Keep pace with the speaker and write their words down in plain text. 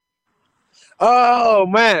Oh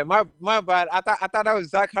man, my bad. I thought that was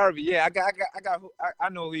Zach Harvey. Yeah, I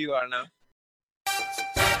know who you are now.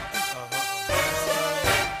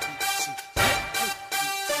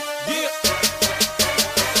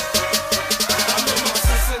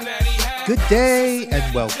 Good day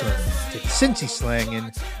and welcome to the Cincy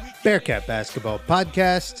Slangin' Bearcat Basketball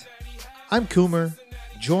Podcast. I'm Coomer,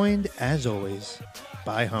 joined as always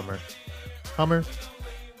by Hummer. Hummer,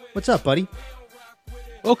 what's up, buddy?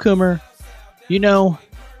 Well, Coomer,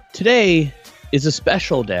 today is a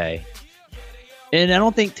special day. And I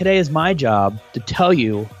don't think today is my job to tell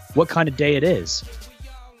you what kind of day it is.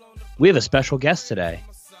 We have a special guest today.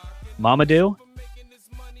 Mamoudou.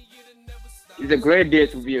 It's a great day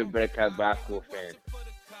to be a Bearcat basketball fan.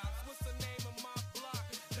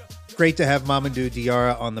 Great to have Mamoudou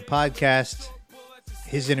Diarra on the podcast.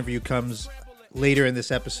 His interview comes later in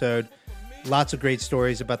this episode. Lots of great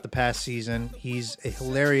stories about the past season. He's a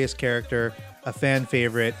hilarious character, a fan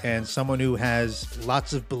favorite, and someone who has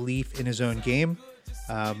lots of belief in his own game.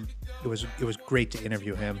 It was great to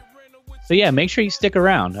interview him. So yeah, make sure you stick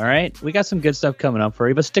around, all right? We got some good stuff coming up for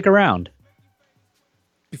you, but stick around.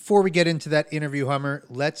 Before we get into that interview, Hummer,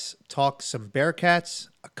 let's talk some Bearcats.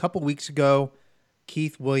 A couple weeks ago,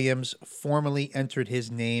 Keith Williams formally entered his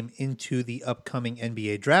name into the upcoming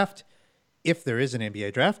NBA draft. If there is an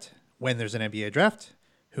NBA draft, when there's an NBA draft,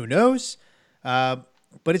 who knows? But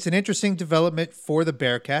it's an interesting development for the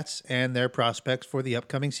Bearcats and their prospects for the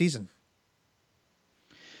upcoming season.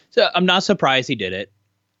 So I'm not surprised he did it.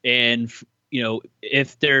 And,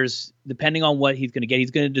 if there's, depending on what he's going to get,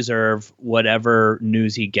 he's going to deserve whatever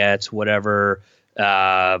news he gets, whatever,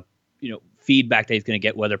 feedback that he's going to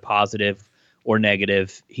get, whether positive or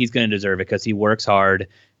negative, he's going to deserve it because he works hard.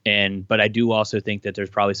 But I do also think that there's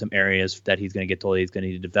probably some areas that he's going to get told he's going to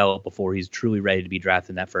need to develop before he's truly ready to be drafted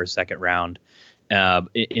in that first, second round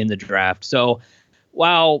in the draft. So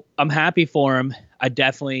while I'm happy for him, I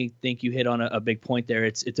definitely think you hit on a big point there.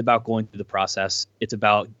 It's about going through the process. It's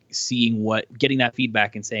about getting that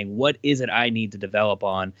feedback and saying, what is it I need to develop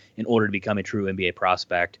on in order to become a true NBA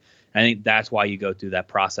prospect? And I think that's why you go through that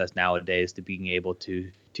process nowadays, to being able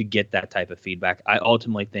to get that type of feedback. I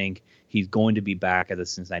ultimately think he's going to be back as a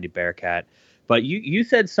Cincinnati Bearcat. But you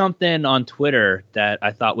said something on Twitter that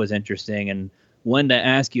I thought was interesting, and wanted to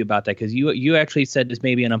ask you about that, because you actually said this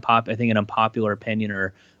may be an unpopular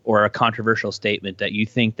opinion or a controversial statement, that you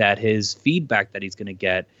think that his feedback that he's going to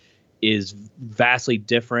get is vastly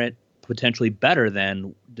different, potentially better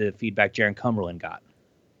than the feedback Jaron Cumberland got.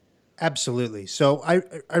 Absolutely. So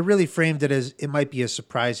I really framed it as it might be a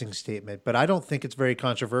surprising statement, but I don't think it's very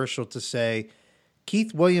controversial to say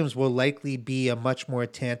Keith Williams will likely be a much more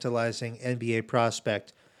tantalizing NBA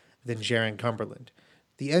prospect than Jaron Cumberland.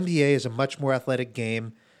 The NBA is a much more athletic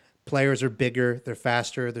game. Players are bigger, they're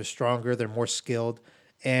faster, they're stronger, they're more skilled,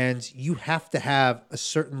 and you have to have a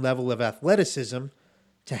certain level of athleticism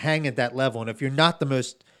to hang at that level. And if you're not the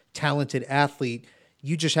most talented athlete,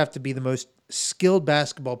 you just have to be the most skilled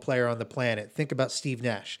basketball player on the planet. Think about Steve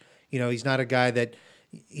Nash. He's not a guy that,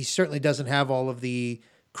 he certainly doesn't have all of the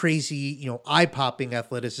crazy, eye-popping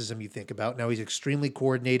athleticism you think about. Now, he's extremely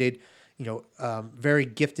coordinated, very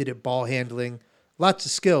gifted at ball handling, lots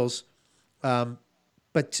of skills.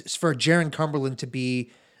 But for Jaron Cumberland to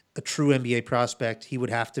be a true NBA prospect, you'd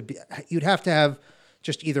have to have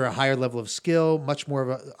just either a higher level of skill, much more of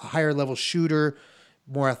a higher level shooter,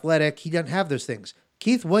 more athletic. He doesn't have those things.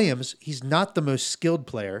 Keith Williams, he's not the most skilled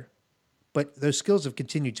player, but those skills have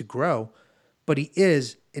continued to grow, but he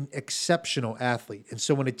is an exceptional athlete. And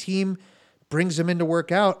so when a team brings him in to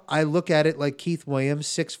work out, I look at it like Keith Williams,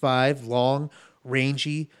 6'5", long,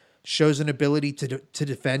 rangy, shows an ability to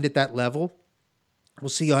defend at that level. We'll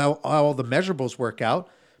see how all the measurables work out.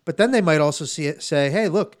 But then they might also say, hey,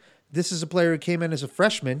 look, this is a player who came in as a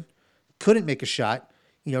freshman, couldn't make a shot,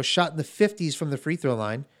 shot in the 50s from the free throw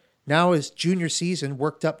line. Now his junior season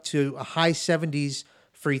worked up to a high 70s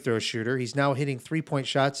free throw shooter. He's now hitting 3-point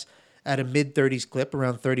shots at a mid-30s clip,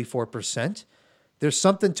 around 34%. There's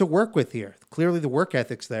something to work with here. Clearly the work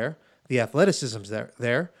ethic's there. The athleticism's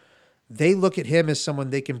there. They look at him as someone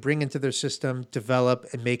they can bring into their system, develop,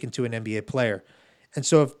 and make into an NBA player. And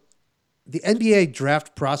so if the NBA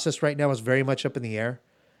draft process right now is very much up in the air.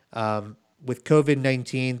 With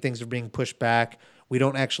COVID-19, things are being pushed back. We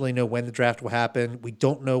don't actually know when the draft will happen. We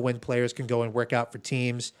don't know when players can go and work out for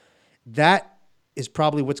teams. That is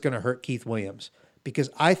probably what's going to hurt Keith Williams, because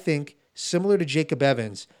I think, similar to Jacob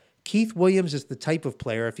Evans, Keith Williams is the type of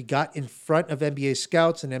player, if he got in front of NBA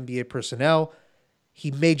scouts and NBA personnel, he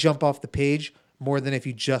may jump off the page more than if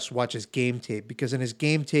you just watch his game tape, because in his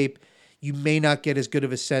game tape, you may not get as good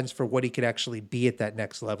of a sense for what he could actually be at that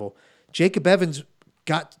next level. Jacob Evans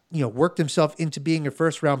worked himself into being a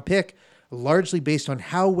first round pick largely based on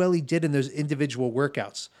how well he did in those individual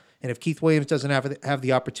workouts. And if Keith Williams doesn't have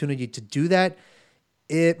the opportunity to do that,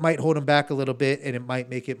 it might hold him back a little bit, and it might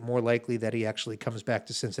make it more likely that he actually comes back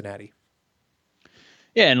to Cincinnati.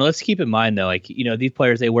 Yeah, and let's keep in mind, though, these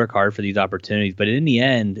players, they work hard for these opportunities. But in the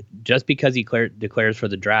end, just because he declares for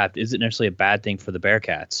the draft isn't necessarily a bad thing for the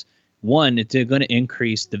Bearcats. One, it's going to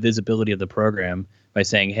increase the visibility of the program by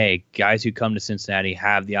saying, hey, guys who come to Cincinnati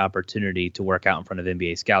have the opportunity to work out in front of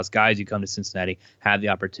NBA scouts. Guys who come to Cincinnati have the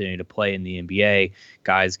opportunity to play in the NBA.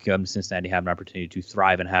 Guys who come to Cincinnati have an opportunity to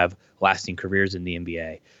thrive and have lasting careers in the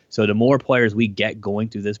NBA. So the more players we get going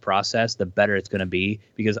through this process, the better it's going to be,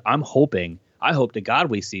 because I hope to God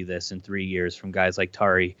we see this in 3 years from guys like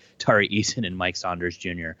Tari Eason and Mike Saunders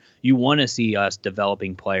Jr. You want to see us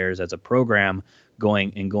developing players as a program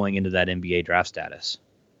going into that NBA draft status.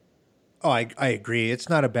 Oh, I agree. It's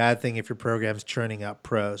not a bad thing if your program's churning out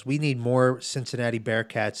pros. We need more Cincinnati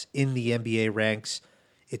Bearcats in the NBA ranks.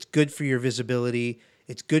 It's good for your visibility.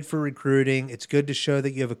 It's good for recruiting. It's good to show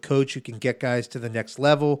that you have a coach who can get guys to the next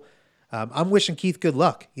level. I'm wishing Keith good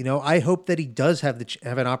luck. I hope that he does have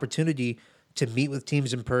an opportunity to meet with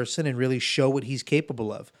teams in person and really show what he's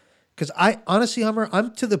capable of. Because honestly, Hummer,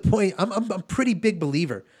 I'm to the point, I'm a pretty big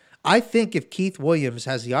believer. I think if Keith Williams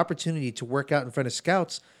has the opportunity to work out in front of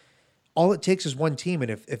scouts, all it takes is one team.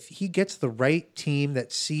 And if he gets the right team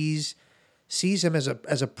that sees him as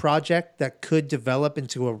a project that could develop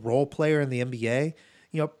into a role player in the NBA,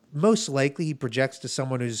 most likely he projects to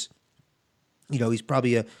someone who's, he's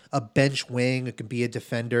probably a bench wing, it could be a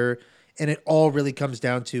defender. And it all really comes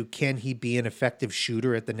down to, can he be an effective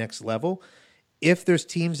shooter at the next level? If there's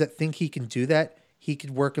teams that think he can do that, he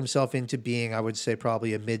could work himself into being, I would say,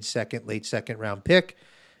 probably a mid-second, late second round pick.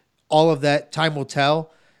 All of that, time will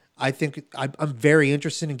tell. I think I'm very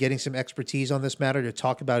interested in getting some expertise on this matter to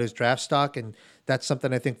talk about his draft stock, and that's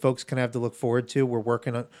something I think folks can have to look forward to. We're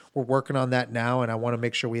working on that now, and I want to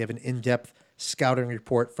make sure we have an in-depth scouting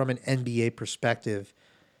report from an NBA perspective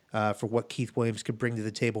for what Keith Williams could bring to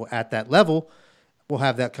the table at that level. We'll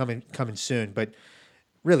have that coming soon. But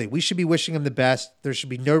really, we should be wishing him the best. There should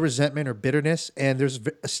be no resentment or bitterness, and there's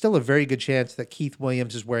still a very good chance that Keith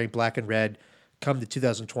Williams is wearing black and red come the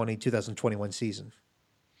 2020-2021 season.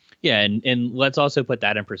 Yeah, and let's also put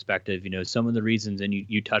that in perspective. Some of the reasons, and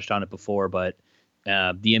you touched on it before, but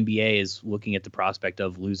the NBA is looking at the prospect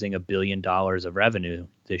of losing $1 billion of revenue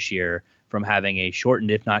this year from having a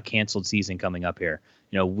shortened, if not canceled, season coming up here.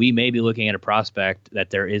 We may be looking at a prospect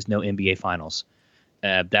that there is no NBA Finals.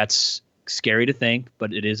 That's scary to think,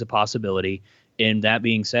 but it is a possibility. And that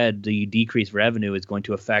being said, the decreased revenue is going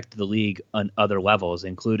to affect the league on other levels,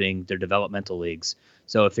 including their developmental leagues.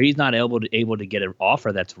 So if he's not able to get an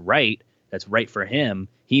offer that's right for him,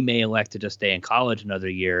 he may elect to just stay in college another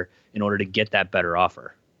year in order to get that better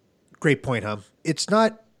offer. Great point, Hum. It's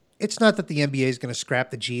not that the NBA is going to scrap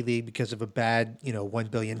the G League because of a bad,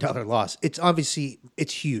 $1 billion loss.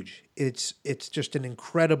 It's huge. It's just an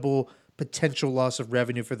incredible potential loss of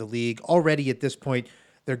revenue for the league. Already at this point,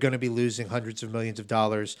 they're going to be losing hundreds of millions of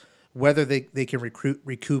dollars. Whether they can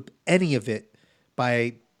recoup any of it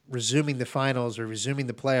by resuming the finals or resuming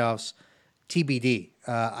the playoffs, TBD.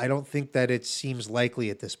 I don't think that it seems likely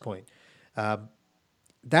at this point.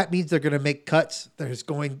 That means they're going to make cuts. There's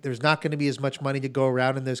not going to be as much money to go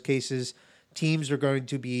around in those cases. Teams are going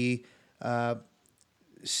to be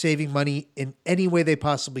saving money in any way they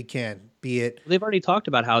possibly can. Be it they've already talked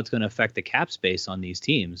about how it's going to affect the cap space on these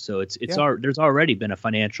teams. So there's already been a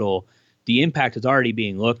financial. The impact is already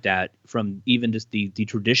being looked at from even just the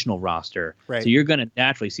traditional roster. Right. So you're going to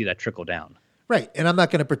naturally see that trickle down. Right. And I'm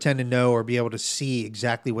not going to pretend to know or be able to see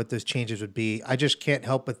exactly what those changes would be. I just can't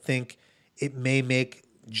help but think it may make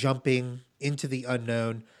jumping into the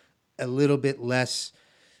unknown a little bit less,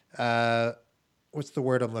 what's the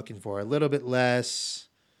word I'm looking for? A little bit less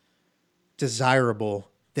desirable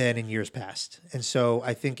than in years past. And so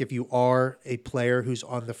I think if you are a player who's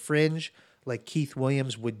on the fringe, like Keith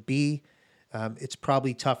Williams would be, it's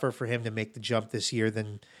probably tougher for him to make the jump this year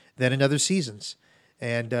than in other seasons.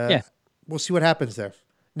 And we'll see what happens there.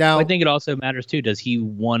 Now, I think it also matters too. Does he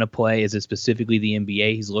want to play? Is it specifically the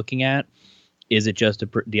NBA he's looking at? Is it just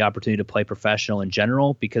the opportunity to play professional in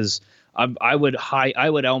general? Because I would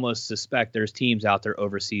almost suspect there's teams out there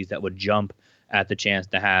overseas that would jump at the chance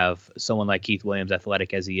to have someone like Keith Williams,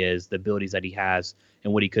 athletic as he is, the abilities that he has,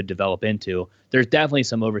 and what he could develop into. There's definitely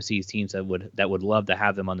some overseas teams that would love to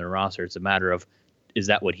have them on their roster. It's a matter of, is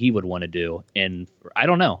that what he would want to do? And I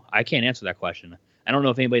don't know. I can't answer that question. I don't know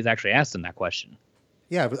if anybody's actually asked him that question.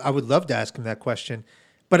 Yeah, I would love to ask him that question.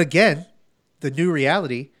 But again, the new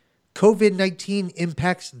reality, COVID-19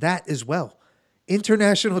 impacts that as well.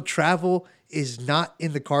 International travel is not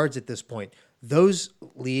in the cards at this point. Those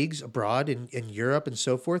leagues abroad in Europe and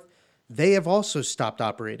so forth, they have also stopped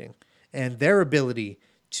operating. And their ability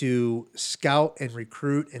to scout and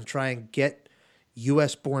recruit and try and get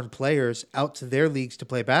U.S. born players out to their leagues to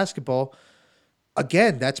play basketball,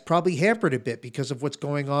 again, that's probably hampered a bit because of what's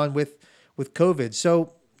going on with COVID.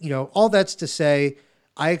 So, all that's to say,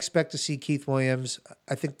 I expect to see Keith Williams.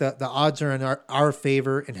 I think the odds are in our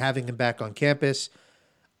favor in having him back on campus.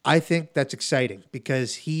 I think that's exciting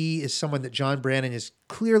because he is someone that John Brannon is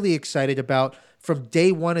clearly excited about. From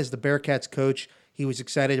day one as the Bearcats coach, he was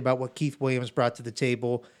excited about what Keith Williams brought to the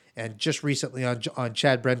table. And just recently on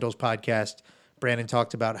Chad Brendel's podcast, Brannon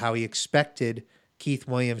talked about how he expected Keith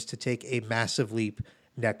Williams to take a massive leap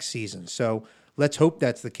next season. So let's hope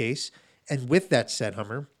that's the case. And with that said,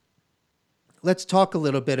 Hummer, let's talk a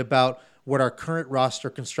little bit about what our current roster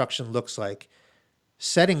construction looks like,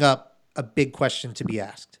 setting up a big question to be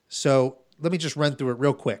asked. So let me just run through it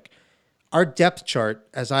real quick. Our depth chart,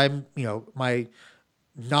 as my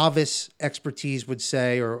novice expertise would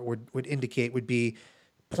say or would indicate, would be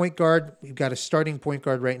point guard. We've got a starting point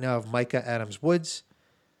guard right now of Micah Adams-Woods.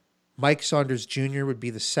 Mike Saunders Jr. would be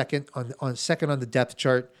the second on the depth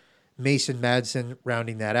chart. Mason Madsen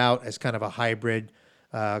rounding that out as kind of a hybrid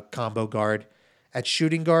combo guard. At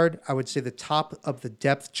shooting guard, I would say the top of the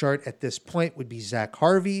depth chart at this point would be Zach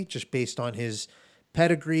Harvey, just based on his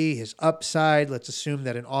pedigree, his upside. Let's assume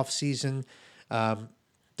that an offseason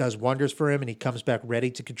does wonders for him and he comes back ready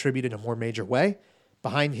to contribute in a more major way.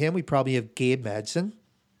 Behind him, we probably have Gabe Madsen.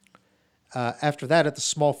 After that, at the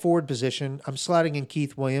small forward position, I'm slotting in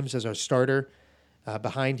Keith Williams as our starter.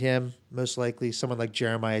 Behind him, most likely someone like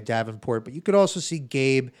Jeremiah Davenport, but you could also see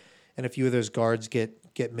Gabe and a few of those guards get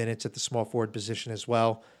minutes at the small forward position as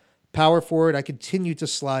well. Power forward, I continue to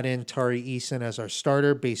slot in Tari Eason as our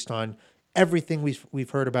starter based on everything we've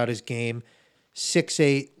heard about his game.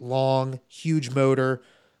 6'8", long, huge motor,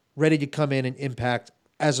 ready to come in and impact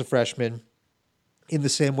as a freshman in the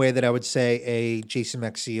same way that I would say a Jason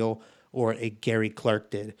Maxiel or a Gary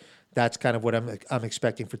Clark did. That's kind of what I'm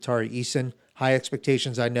expecting for Tari Eason. High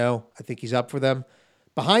expectations, I know. I think he's up for them.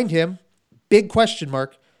 Behind him, big question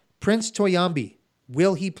mark, Prince Toyambi.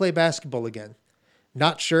 Will he play basketball again?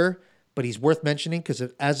 Not sure, but he's worth mentioning because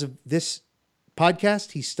as of this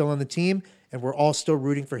podcast, he's still on the team, and we're all still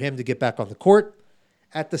rooting for him to get back on the court.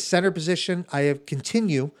 At the center position, I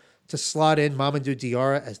continue to slot in Mamoudou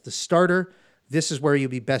Diarra as the starter. This is where you'll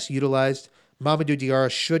be best utilized. Mamoudou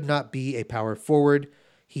Diarra should not be a power forward.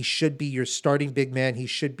 He should be your starting big man. He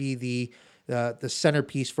should be the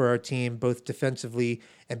centerpiece for our team, both defensively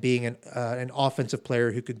and being an offensive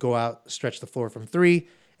player who could go out, stretch the floor from three,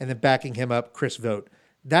 and then backing him up, Chris Vogt.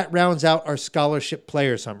 That rounds out our scholarship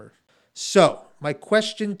players, Hummer. So my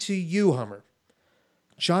question to you, Hummer.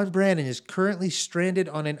 John Brannon is currently stranded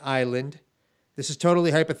on an island. This is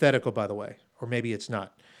totally hypothetical, by the way, or maybe it's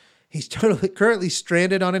not. He's currently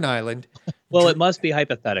stranded on an island. Well, it must be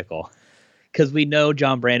hypothetical. Because we know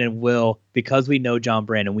John Brannon will,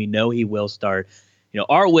 we know he will start.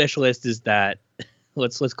 Our wish list is that,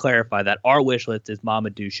 let's clarify that our wish list is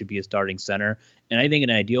Mamoudou should be a starting center. And I think in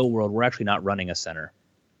an ideal world, we're actually not running a center.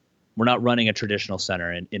 We're not running a traditional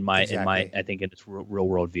center I think in its real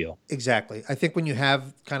world view. Exactly. I think when you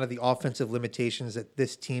have kind of the offensive limitations that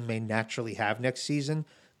this team may naturally have next season,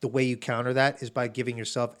 the way you counter that is by giving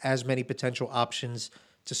yourself as many potential options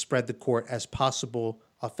to spread the court as possible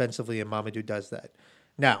offensively, and Mamoudou does that.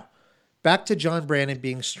 Now, back to John Brannon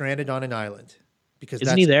being stranded on an island. Because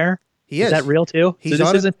Isn't he there? He is. Is that real too? He's so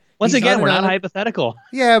on once again, we're not hypothetical.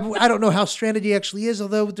 Yeah, I don't know how stranded he actually is,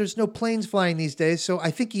 although there's no planes flying these days. So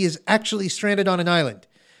I think he is actually stranded on an island.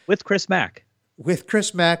 With Chris Mack. With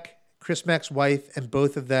Chris Mack, Chris Mack's wife, and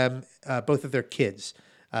both of their kids.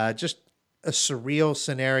 Just a surreal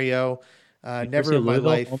scenario. Never in my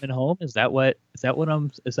life. Home and home? Is that what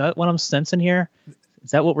I'm sensing here?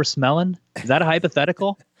 Is that what we're smelling? Is that a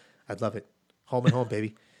hypothetical? I'd love it. Home and home,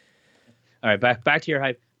 baby. All right, back to your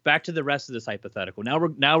hype. Back to the rest of this hypothetical. Now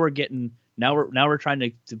we're trying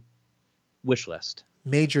to wish list.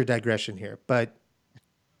 Major digression here, but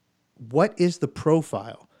what is the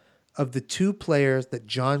profile of the two players that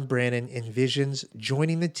John Brannon envisions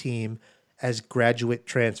joining the team as graduate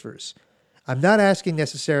transfers? I'm not asking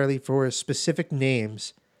necessarily for specific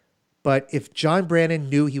names, but if John Brannon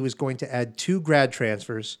knew he was going to add 2 grad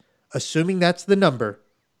transfers, assuming that's the number,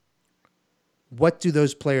 what do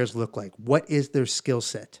those players look like? What is their skill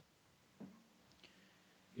set?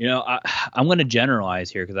 I'm going to generalize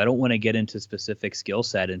here because I don't want to get into specific skill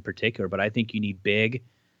set in particular, but I think you need big,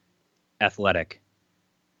 athletic.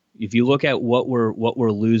 If you look at what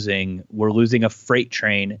we're losing a freight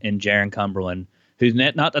train in Jaron Cumberland, who's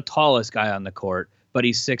not the tallest guy on the court, but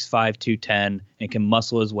he's 6'5", 210, and can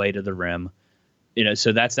muscle his way to the rim.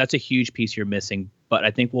 So that's a huge piece you're missing. But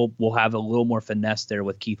I think we'll have a little more finesse there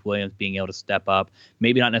with Keith Williams being able to step up.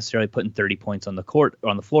 Maybe not necessarily putting 30 points on the court or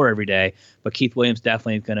on the floor every day, but Keith Williams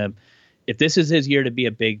definitely is going to, if this is his year to be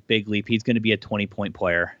a big leap, he's going to be a 20-point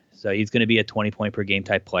player. So he's going to be a 20-point per game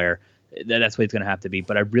type player. That's what he's going to have to be.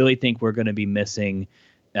 But I really think we're going to be missing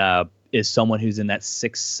is someone who's in that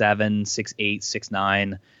 6'7",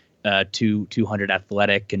 6'8", 6'9", 200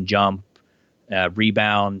 athletic and jump,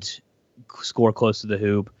 rebound, score close to the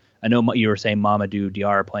hoop. I know you were saying Mamoudou,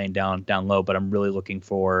 Diarra playing down low, but I'm really looking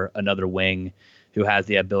for another wing who has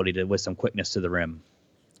the ability to with some quickness to the rim.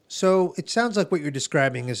 So it sounds like what you're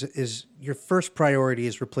describing is your first priority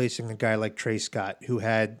is replacing a guy like Trey Scott, who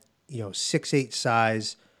had 6'8"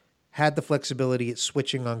 size, had the flexibility at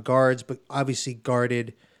switching on guards, but obviously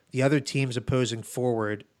guarded the other team's opposing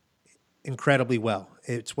forward incredibly well.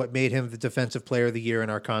 It's what made him the defensive player of the year in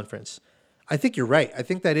our conference. I think you're right. I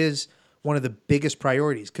think that is one of the biggest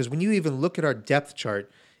priorities because when you even look at our depth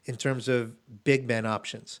chart in terms of big men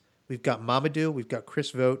options, we've got Mamoudou, we've got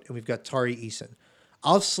Chris Vogt, and we've got Tari Eason.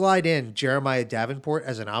 I'll slide in Jeremiah Davenport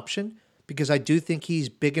as an option because I do think he's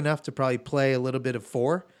big enough to probably play a little bit of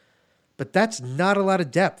 4, but that's not a lot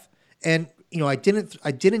of depth. And I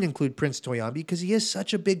didn't include Prince Toyambi because he is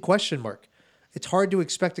such a big question mark. It's hard to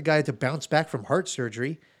expect a guy to bounce back from heart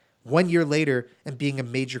surgery 1 year later and being a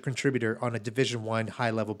major contributor on a Division I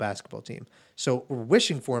high-level basketball team. So we're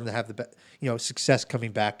wishing for him to have the success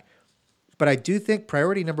coming back. But I do think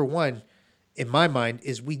priority number one, in my mind,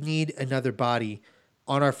 is we need another body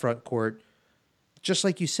on our front court. Just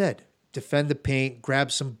like you said, defend the paint,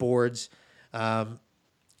 grab some boards,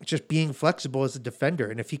 just being flexible as a defender.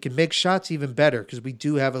 And if he can make shots, even better, because we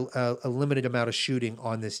do have a limited amount of shooting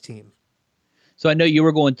on this team. So I know you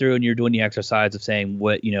were going through and you're doing the exercise of saying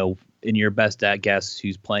what, in your best guess,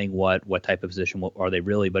 who's playing what type of position, what are they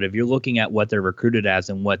really? But if you're looking at what they're recruited as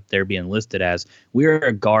and what they're being listed as, we're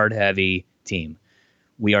a guard-heavy team.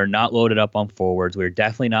 We are not loaded up on forwards. We're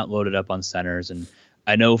definitely not loaded up on centers. And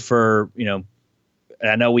I know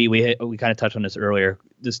I know we kind of touched on this earlier,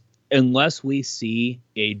 just unless we see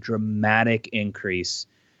a dramatic increase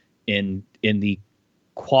in the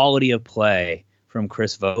quality of play from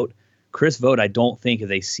Chris Vogt, I don't think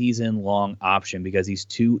is a season-long option because he's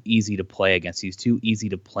too easy to play against. He's too easy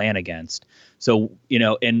to plan against. So,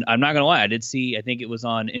 and I'm not going to lie, I did see, I think it was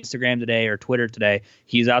on Instagram today or Twitter today,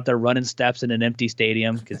 he's out there running steps in an empty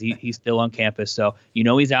stadium because he's still on campus. So,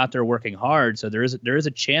 he's out there working hard. So there is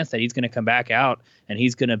a chance that he's going to come back out and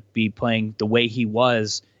he's going to be playing the way he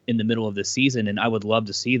was in the middle of the season. And I would love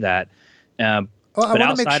to see that. I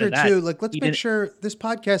want to make sure, too, let's make sure this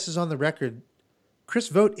podcast is on the record. Chris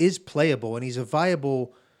Vogt is playable, and he's a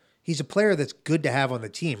player that's good to have on the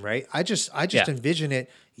team, right? I just envision it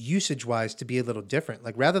usage-wise to be a little different.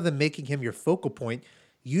 Like rather than making him your focal point,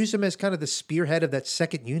 use him as kind of the spearhead of that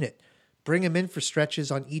second unit. Bring him in for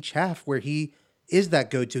stretches on each half where he is that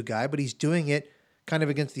go-to guy, but he's doing it kind of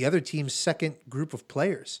against the other team's second group of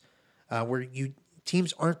players, where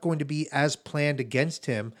teams aren't going to be as planned against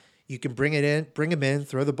him. You can bring him in,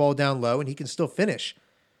 throw the ball down low, and he can still finish.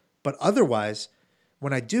 But otherwise,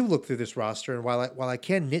 when I do look through this roster, and while I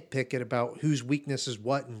can nitpick it about whose weakness is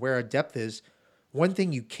what and where our depth is, one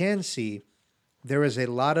thing you can see, there is a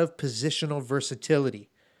lot of positional versatility.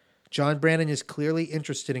 John Brandon is clearly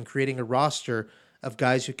interested in creating a roster of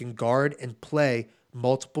guys who can guard and play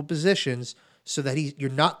multiple positions so that you're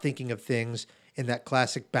not thinking of things in that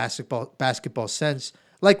classic basketball sense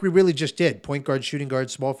like we really just did. Point guard, shooting guard,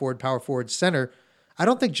 small forward, power forward, center. I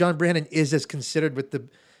don't think John Brandon is as considered with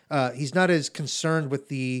he's not as concerned with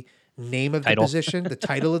the name of the position, the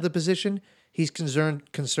title of the position. He's concerned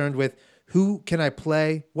with who can I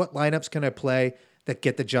play, what lineups can I play that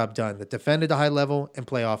get the job done, that defend at a high level and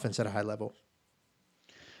play offense at a high level.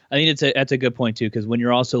 I think that's a good point too, because when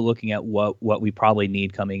you're also looking at what we probably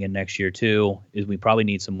need coming in next year too, is we probably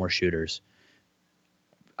need some more shooters.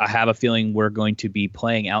 I have a feeling we're going to be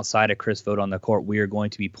playing outside of Chris Vogt on the court. We are going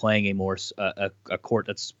to be playing a court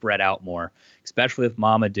that's spread out more, especially with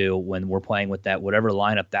Mamoudou when we're playing with that, whatever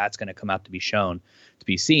lineup that's going to come out to be shown, to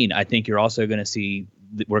be seen. I think you're also going to see,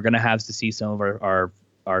 we're going to have to see some of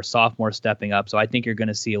our sophomores stepping up. So I think you're going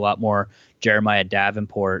to see a lot more Jeremiah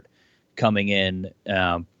Davenport coming in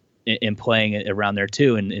in playing it around there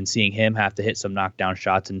too, and seeing him have to hit some knockdown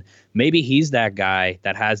shots. And maybe he's that guy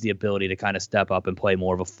that has the ability to kind of step up and play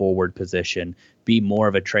more of a forward position, be more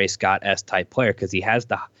of a Trey Scott-esque type player, because he has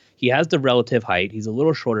the relative height. He's a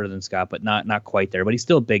little shorter than Scott, but not quite there. But he's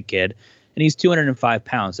still a big kid, and he's 205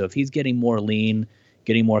 pounds. So if he's getting more lean,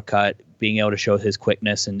 getting more cut, being able to show his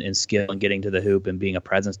quickness and skill and getting to the hoop and being a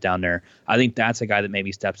presence down there, I think that's a guy that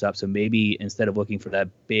maybe steps up. So maybe instead of looking for that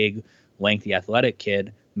big, lengthy, athletic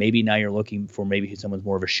kid, maybe now you're looking for maybe someone's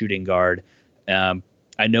more of a shooting guard.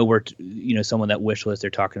 I know we're, someone that wish list,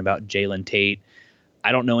 they're talking about Jalen Tate.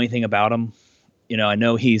 I don't know anything about him. I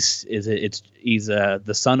know he's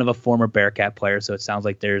the son of a former Bearcat player, so it sounds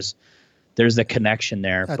like there's a connection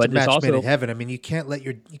there. That's but a match it's also made in heaven. I mean, you can't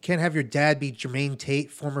have your dad be Jermaine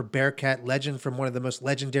Tate, former Bearcat legend from one of the most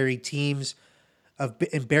legendary teams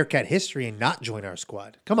in Bearcat history, and not join our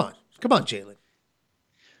squad. Come on, Jalen.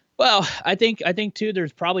 Well, I think too,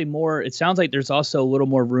 there's probably more. It sounds like there's also a little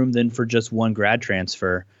more room than for just one grad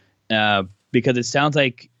transfer, because it sounds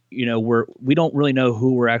like we don't really know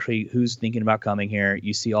who's thinking about coming here.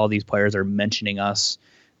 You see, all these players are mentioning us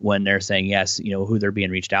when they're saying yes, who they're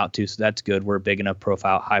being reached out to. So that's good. We're a big enough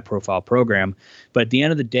high profile program. But at the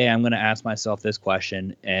end of the day, I'm going to ask myself this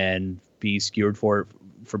question and be skewered for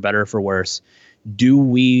better or for worse. Do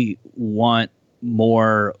we want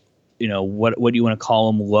more? What do you want to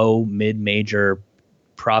call them? Low, mid-major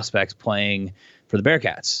prospects playing for the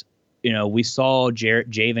Bearcats. We saw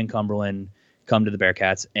Javen Cumberland come to the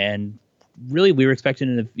Bearcats, and really we were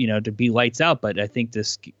expecting him to be lights out. But I think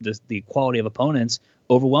the quality of opponents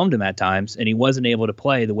overwhelmed him at times, and he wasn't able to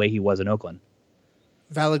play the way he was in Oakland.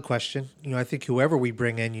 Valid question. I think whoever we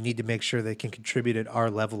bring in, you need to make sure they can contribute at our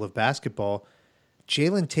level of basketball.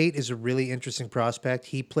 Jalen Tate is a really interesting prospect.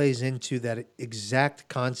 He plays into that exact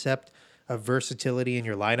concept of versatility in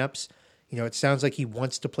your lineups. It sounds like he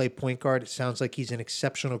wants to play point guard. It sounds like he's an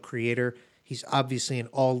exceptional creator. He's obviously an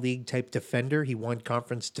all-league type defender. He won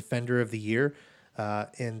Conference Defender of the Year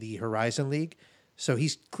in the Horizon League. So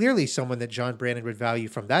he's clearly someone that John Brandon would value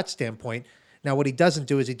from that standpoint. Now, what he doesn't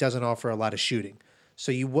do is he doesn't offer a lot of shooting.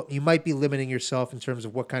 So you might be limiting yourself in terms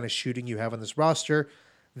of what kind of shooting you have on this roster.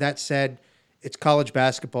 That said, it's college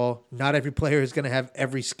basketball. Not every player is going to have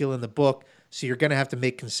every skill in the book, so you're going to have to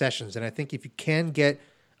make concessions. And I think if you can get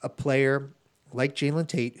a player like Jalen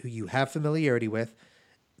Tate, who you have familiarity with,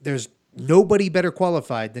 there's nobody better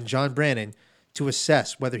qualified than John Brannon to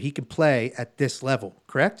assess whether he can play at this level,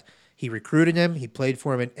 correct? He recruited him. He played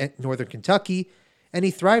for him in Northern Kentucky, and he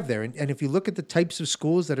thrived there. And if you look at the types of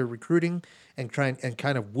schools that are recruiting and kind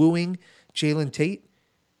of wooing Jalen Tate,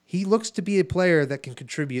 he looks to be a player that can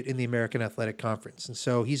contribute in the American Athletic Conference. And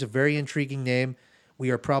so he's a very intriguing name. We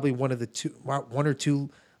are probably one or two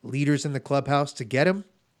leaders in the clubhouse to get him,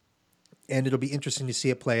 and it'll be interesting to see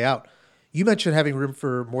it play out. You mentioned having room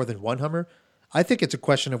for more than one Hummer. I think it's a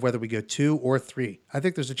question of whether we go 2 or 3. I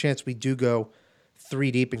think there's a chance we do go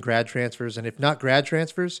 3 deep in grad transfers, and if not grad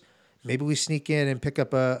transfers, maybe we sneak in and pick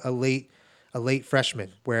up a late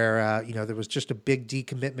freshman where there was just a big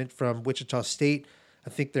decommitment from Wichita State. I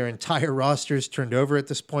think their entire roster is turned over at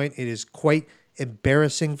this point. It is quite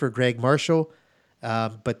embarrassing for Greg Marshall,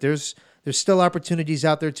 but there's still opportunities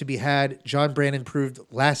out there to be had. John Brannon proved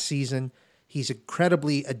last season he's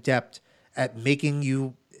incredibly adept at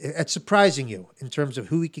surprising you in terms of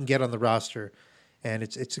who he can get on the roster, and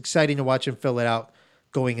it's exciting to watch him fill it out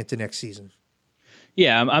going into next season.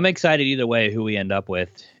 Yeah, I'm excited either way who we end up with.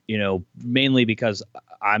 Mainly because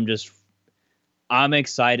I'm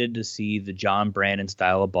excited to see the John Brannon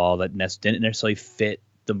style of ball that didn't necessarily fit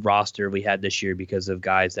the roster we had this year because of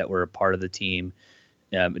guys that were a part of the team,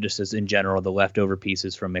 just as in general, the leftover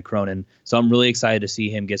pieces from Mick Cronin. So I'm really excited to see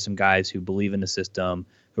him get some guys who believe in the system,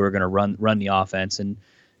 who are going to run the offense. And,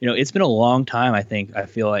 it's been a long time, I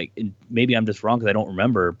feel like, and maybe I'm just wrong because I don't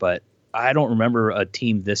remember, but I don't remember a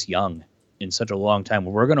team this young in such a long time.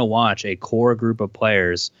 We're going to watch a core group of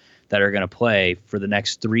players that are going to play for the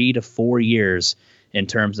next 3 to 4 years in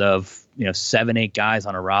terms of, 7, 8 guys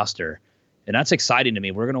on a roster. And that's exciting to me.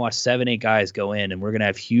 We're going to watch 7, 8 guys go in, and we're going to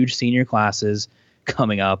have huge senior classes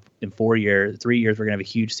coming up in 3 years. We're going to have a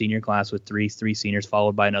huge senior class with three seniors,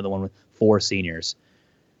 followed by another one with 4 seniors.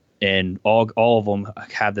 And all of them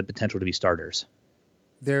have the potential to be starters.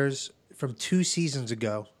 There's, from 2 seasons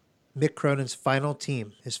ago, Mick Cronin's final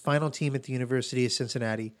team at the University of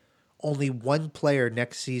Cincinnati, only one player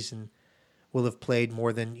next season will have played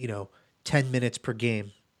more than, 10 minutes per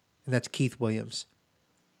game, and that's Keith Williams.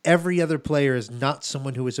 Every other player is not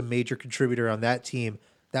someone who was a major contributor on that team.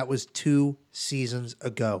 That was 2 seasons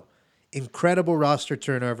ago. Incredible roster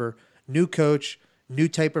turnover, new coach, new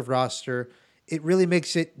type of roster. it really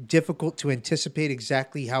makes it difficult to anticipate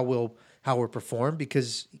exactly how we'll perform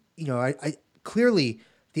because I clearly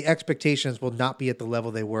the expectations will not be at the level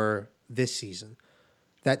they were this season.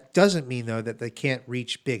 That doesn't mean though that they can't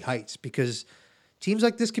reach big heights because teams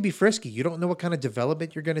like this can be frisky. You don't know what kind of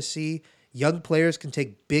development you're going to see. Young players can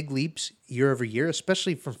take big leaps year over year,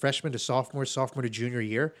 especially from freshman to sophomore to junior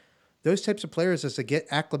year. Those types of players, as they get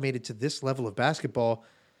acclimated to this level of basketball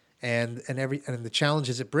and the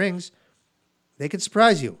challenges it brings, they can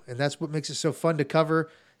surprise you. And that's what makes it so fun to cover.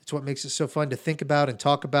 It's what makes it so fun to think about and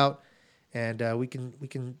talk about. And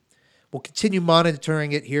we'll continue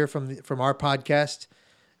monitoring it here from our podcast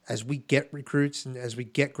as we get recruits and as we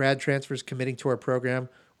get grad transfers committing to our program.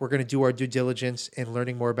 We're going to do our due diligence in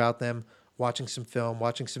learning more about them, watching some film,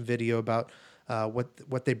 watching some video about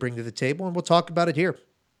what they bring to the table, and we'll talk about it here.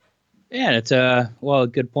 Yeah, and it's a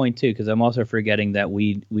good point too, because I'm also forgetting that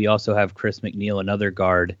we also have Chris McNeil, another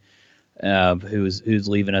guard, who's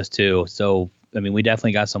leaving us too. So I mean, we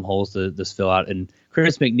definitely got some holes to fill out. And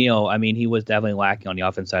Chris McNeil, I mean, he was definitely lacking on the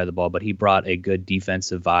offense side of the ball, but he brought a good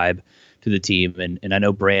defensive vibe to the team. And I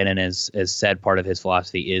know Brandon has said part of his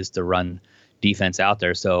philosophy is to run defense out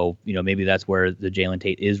there. So, maybe that's where the Jalen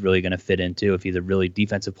Tate is really going to fit into. If he's a really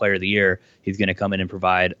defensive player of the year, he's going to come in and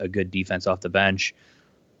provide a good defense off the bench.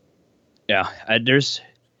 Yeah, it's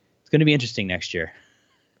going to be interesting next year.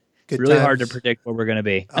 It's really hard to predict where we're going to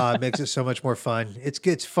be. It makes it so much more fun.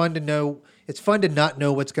 It's fun to know. It's fun to not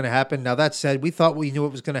know what's going to happen. Now, that said, we thought we knew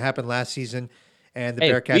what was going to happen last season, and the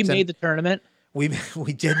Bearcats. We made the tournament. We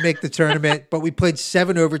did make the tournament, but we played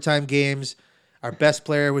 7 overtime games. Our best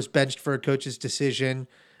player was benched for a coach's decision.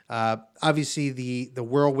 Obviously, the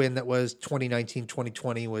whirlwind that was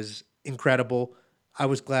 2019-2020 was incredible. I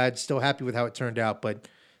was glad, still happy with how it turned out. But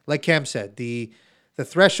like Cam said, the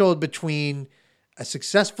threshold between a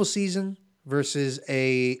successful season versus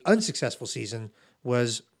a unsuccessful season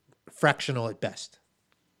was fractional at best.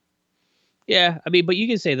 Yeah, I mean, but you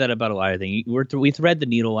can say that about a lot of things. We thread the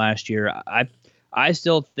needle last year. I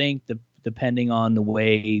still think depending on the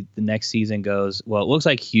way the next season goes, well, it looks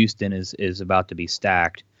like Houston is about to be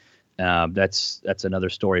stacked. That's another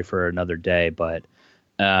story for another day. But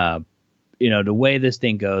the way this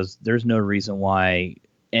thing goes, there's no reason why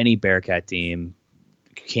any Bearcat team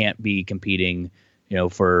can't be competing,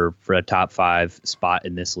 for a top 5 spot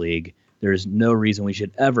in this league. There's no reason we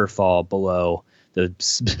should ever fall below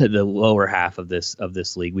the lower half of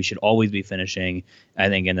this league. We should always be finishing, I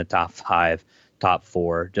think, in the top 5, top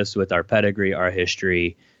 4, just with our pedigree, our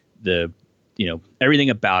history, everything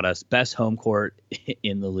about us. Best home court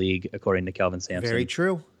in the league, according to Kelvin Sampson. Very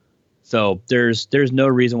true. So there's no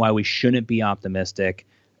reason why we shouldn't be optimistic.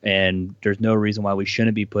 And there's no reason why we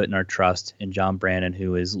shouldn't be putting our trust in John Brandon,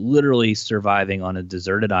 who is literally surviving on a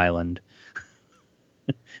deserted island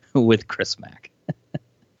with Chris Mack.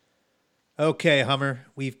 Okay, Hummer,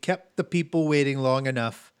 we've kept the people waiting long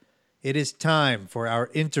enough. It is time for our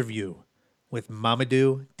interview with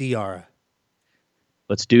Mamoudou Diarra.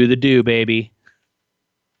 Let's do the do, baby.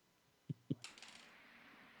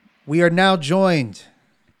 We are now joined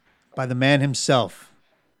by the man himself,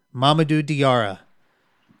 Mamoudou Diarra,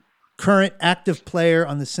 current active player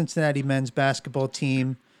on the Cincinnati men's basketball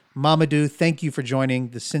team. Mamoudou, thank you for joining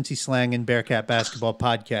the Cincy Slang and Bearcat Basketball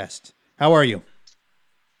Podcast. How are you?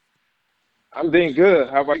 I'm doing good.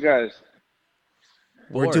 How about you guys?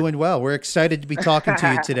 We're doing well. We're excited to be talking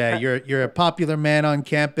to you today. You're a popular man on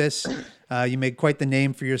campus. You made quite the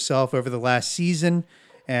name for yourself over the last season,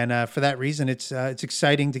 and for that reason, it's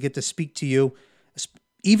exciting to get to speak to you,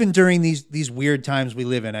 even during these weird times we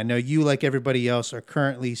live in. I know you, like everybody else, are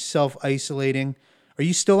currently self-isolating. Are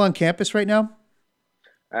you still on campus right now?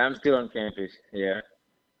 I'm still on campus, yeah.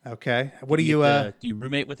 Okay. What do you do you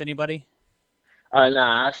roommate with anybody?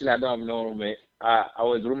 Nah, actually, I don't have no roommate. I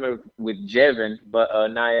was roommate with Jevin, but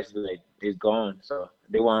now it's gone. So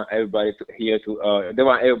they want everybody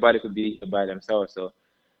to be by themselves. So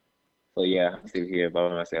yeah, I'm still here by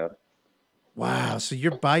myself. Wow. So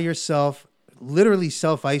you're by yourself, literally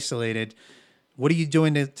self-isolated. What are you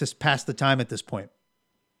doing to pass the time at this point?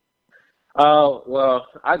 Well,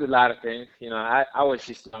 I do a lot of things. I was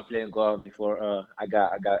just playing golf before I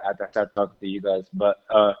started talking to you guys, but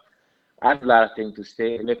I have a lot of things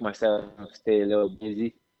to make myself stay a little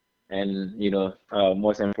busy, and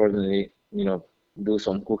most importantly, do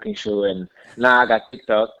some cooking show. And now I got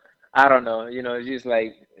TikTok. I don't know, those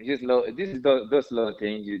little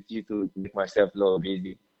things you to make myself a little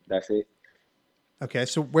busy. That's it. Okay,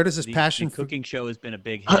 so where does this passion the cooking show has been a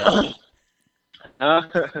big hit?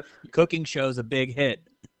 Cooking show's a big hit.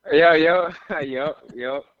 Yo.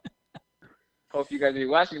 Hope you guys be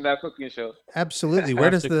watching that cooking show. Absolutely.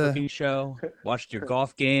 Watched the cooking show, watched your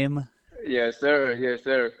golf game. Yes, sir. Yes,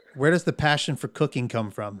 sir. Where does the passion for cooking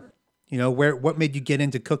come from? What made you get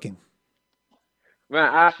into cooking? Man,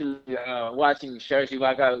 actually, watching Churchy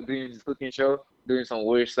Waka doing his cooking show, doing some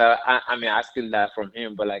weird stuff. I mean, I steal that from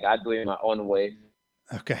him, but like I do it my own way.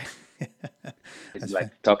 Okay. It's That's like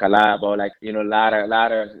fine. talk a lot about like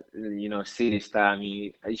lot of city stuff. I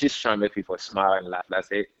mean, it's just trying to make people smile and laugh.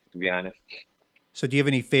 That's it, to be honest. So do you have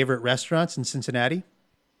any favorite restaurants in Cincinnati?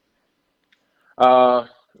 Uh,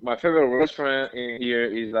 my favorite restaurant in here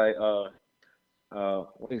is like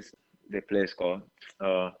what is the place called?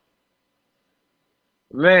 Uh,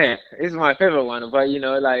 Man, it's my favorite one, but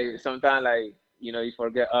like sometimes like you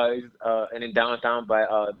forget. It's in downtown by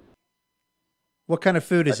What kind of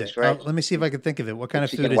food by is the it? stretch, Let me see if I can think of it. What the kind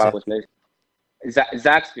of food chicken is it? waffle place.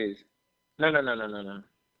 Zaxby's. No, no, no, no, no, no.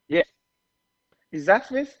 Yeah, is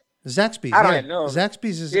Zaxby's? Zaxby's, I yeah. don't know.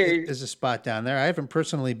 Zaxby's Yeah, is a spot down there. I haven't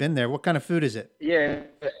personally been there. What kind of food is it? yeah.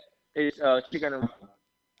 It's chicken and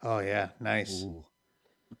Oh yeah, nice. Ooh.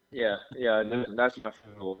 yeah, yeah. That's my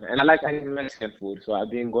favorite one. And I like eating Mexican food, so I've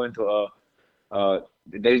been going to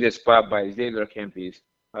there's a spot by Xavier Campus,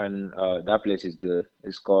 and that place is good.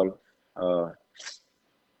 It's called uh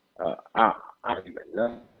I don't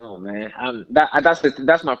even know, man.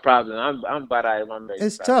 That's my problem. I'm bad at remembering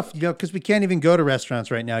It's stuff. tough, because we can't even go to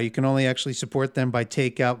restaurants right now. You can only actually support them by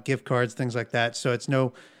takeout, gift cards, things like that. So it's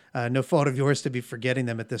no fault of yours to be forgetting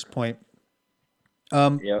them at this point.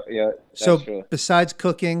 Yeah, yeah, that's So true. besides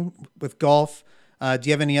cooking with golf, do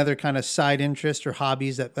you have any other kind of side interest or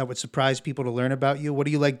hobbies that would surprise people to learn about you? What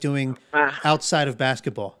do you like doing Ah, outside of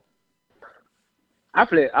basketball? I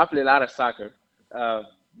play a lot of soccer. A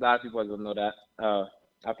lot of people don't know that.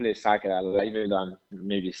 I play soccer a lot, even though I'm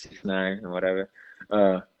maybe 6'9" or whatever.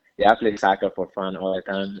 Yeah, I play soccer for fun all the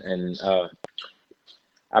time, and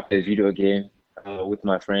I play video game with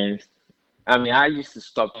my friends. I mean, I used to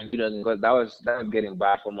stop playing video games because that was getting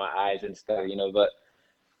bad for my eyes and stuff, But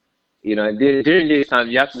during this time,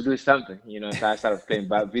 you have to do something, So I started playing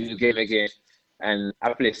video game again, and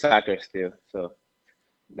I play soccer still. So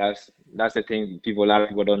that's the thing a lot of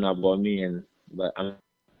people don't know about me, and but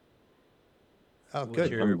Oh, What's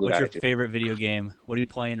good. your I'm good what's at your it. favorite video game? What are you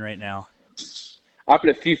playing right now? I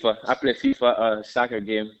play FIFA. I play FIFA soccer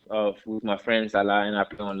game with my friends a lot, and I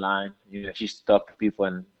play online. Just talk to people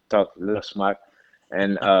and talk a little smart,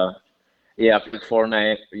 and yeah, I play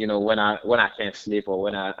Fortnite. When I can't sleep or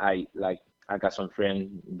when I got some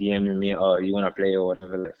friend DMing me or you wanna play or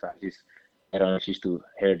whatever. Like so I don't know just to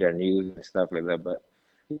hear their news and stuff like that. But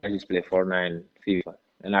I just play Fortnite and FIFA,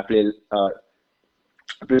 and I play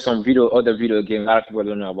some other video game. A lot of people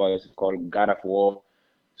don't know about it. It's called God of War.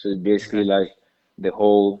 So it's basically Okay. like the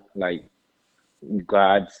whole like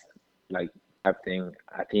gods like type thing,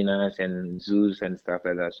 Athena's and Zeus and stuff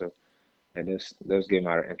like that. So yeah, those games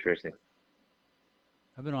are interesting.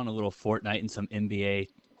 I've been on a little Fortnite and some NBA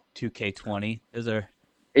 2K20. Those are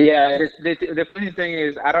Yeah, the funny thing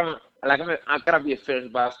is I don't like I'm gonna be a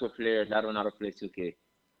first basketball player that don't know how to play 2K.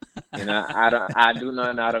 I do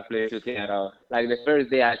not know how to play 2K at all. Like the first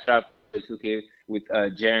day I tried to play 2K with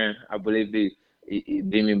Jaren, I believe he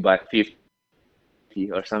beat me by 50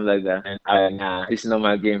 or something like that. And nah, this is not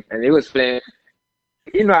my game. And he was playing.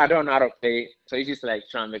 I don't know how to play, so he's just like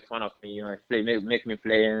trying to make fun of me. Like play, make me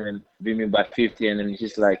play, and then beat me by 50, and then it's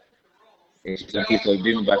just like people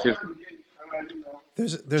beat me by 50.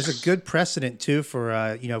 There's a good precedent too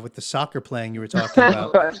for with the soccer playing you were talking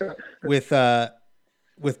about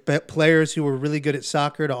with players who were really good at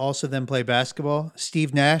soccer to also then play basketball.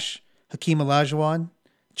 Steve Nash, Hakeem Olajuwon,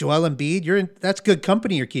 Joel Embiid. That's good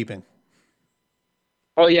company you're keeping.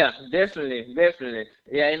 Oh yeah, definitely, definitely.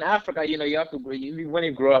 Yeah, in Africa, you have to when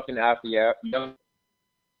you grow up in Africa, you have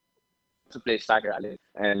to play soccer at least,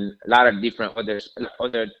 and a lot of different other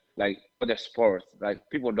sports. Like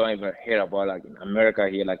people don't even hear about like in America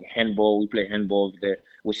here, like handball. We play handball over there,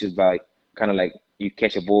 which is like kind of like you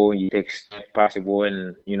catch a ball and you take step, pass the ball,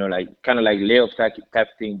 and like kind of like layup type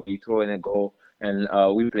thing, but you throw in a goal. And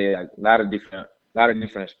we play like a lot of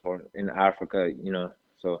different sports in Africa.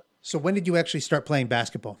 So So when did you actually start playing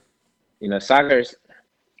basketball? soccer is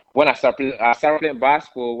when I started playing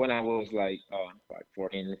basketball when I was like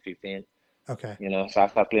 14, 15. Okay. So I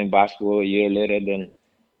started playing basketball a year later, then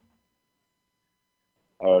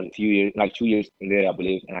or a few years, like 2 years later, I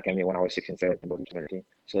believe, and I came here when I was 16, 17, about 17.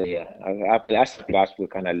 So yeah, I started basketball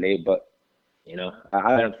kind of late, but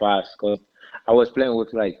I learned fast because I was playing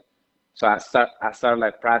with like, so I started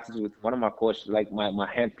like practice with one of my coaches, like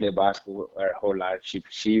my hand played basketball her whole life. She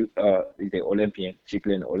is the Olympian. She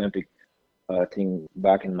played in the Olympic thing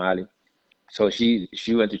back in Mali. So she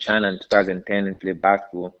went to China in 2010 and played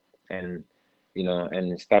basketball and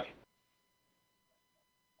and stuff.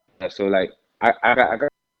 So like I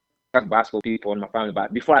got basketball people in my family,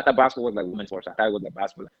 but before I thought basketball was like women's sports. I thought it was like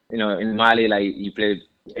basketball. In Mali, like you play,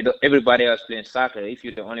 everybody else playing soccer. If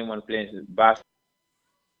you're the only one playing basketball,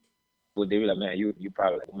 they be like, man, you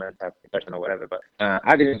probably like woman type of person or whatever. But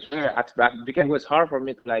I didn't care. Because it was hard for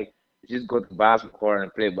me to like just go to basketball court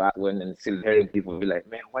and play basketball and still hearing people be like,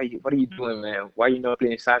 man, what are you doing, man? Why you not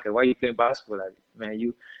playing soccer? Why you playing basketball? Like,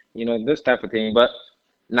 man, those type of thing. But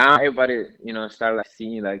now everybody, start like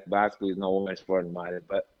seeing like basketball is no women's sport in Mali.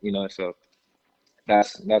 But so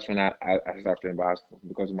that's when I started playing basketball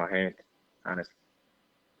because of my hand, honestly.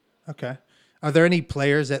 Okay. Are there any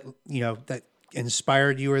players that that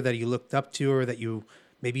inspired you, or that you looked up to, or that you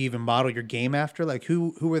maybe even model your game after? Like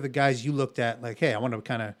who were the guys you looked at? Like, hey,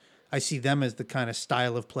 I see them as the kind of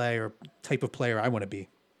style of play or type of player I want to be.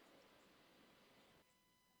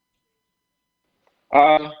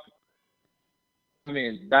 Uh, I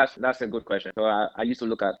mean that's a good question. So I used to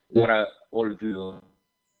look at what are old video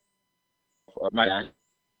of my dad.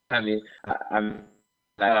 I mean I'm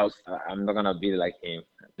not gonna be like him.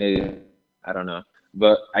 Maybe, I don't know.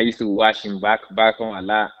 But I used to watch him back home a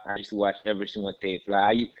lot. I used to watch every single tape.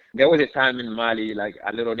 There was a time in Mali, like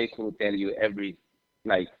a little they could tell you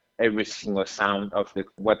like every single sound of the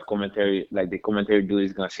what commentary, like the commentary dude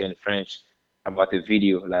is gonna say in French about the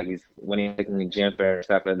video, like it's when he's taking the jumper and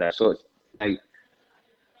stuff like that. So like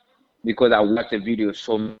because I watched the video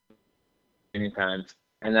so many times.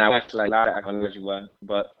 And I watched like a lot of technology one,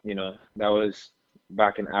 but that was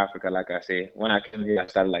back in Africa, like I say. When I came here, I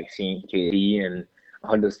started like seeing KD and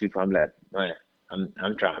all those people. I'm like, man,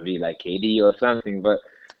 I'm trying to be like KD or something, but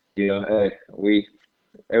we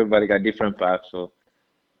everybody got different paths, so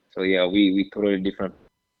yeah, we totally different.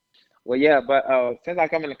 Well, yeah, but since I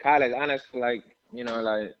come into college, honestly, like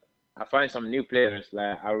like I find some new players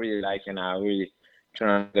like I really like, and I really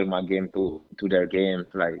trying to get my game to their game,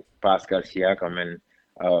 like Pascal Siakam and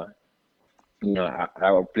uh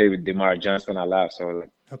I will play with DeMar Johnson a lot. So like,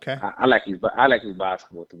 Okay. I like his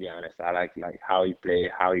basketball, to be honest. I like how he play,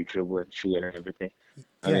 how he dribble and shoot and everything.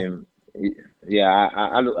 I Yeah. mean, yeah,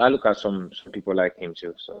 I look at some people like him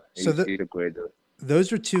too. So So he's a great dude.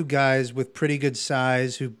 those are two guys with pretty good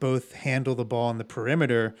size who both handle the ball on the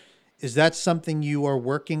perimeter. Is that something you are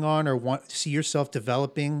working on or want see yourself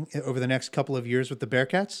developing over the next couple of years with the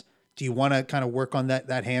Bearcats? Do you want to kind of work on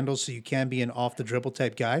that handle so you can be an off the dribble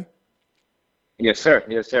type guy? Yes, sir.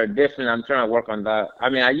 Yes, sir. Definitely, I'm trying to work on that. I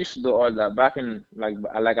mean, I used to do all that back in like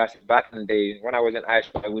I said back in the day when I was in high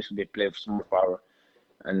school. I used to be play small forward,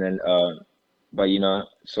 and then but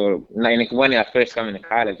so like when I first come into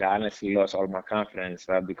college, I honestly lost all my confidence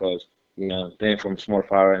because playing from small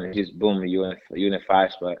forward and just boom, you in a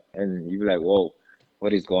five spot, and you be like, whoa,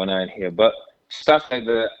 what is going on here? But stuff like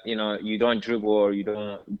that, you don't dribble or you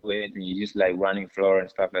don't do anything, you just like running floor and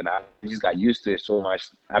stuff like that. I just got used to it so much.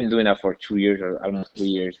 I've been doing that for 2 years or almost 3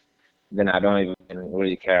 years. Then I don't even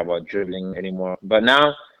really care about dribbling anymore. But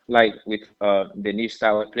now, like with the new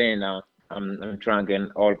style of playing now, I'm trying to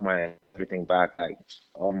get all of my everything back, like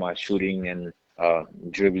all my shooting and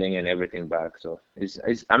dribbling and everything back. So it's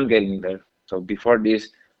I'm getting there. So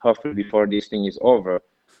hopefully before this thing is over,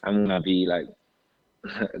 I'm gonna be like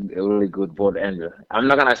a really good ball handler. I'm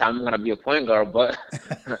not gonna say I'm gonna be a point guard, but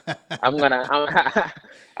I'm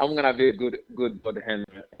I'm gonna be a good ball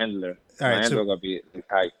handler. All My right. handle So gonna be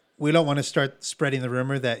high. we don't want to start spreading the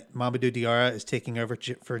rumor that Mamoudou Diarra is taking over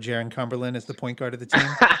for Jaron Cumberland as the point guard of the team.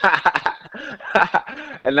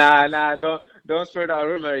 Nah, don't spread that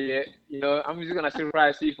rumor yet. I'm just gonna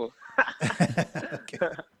surprise people. Okay.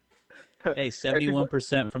 Hey, If people,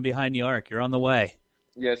 71% from behind the arc. You're on the way.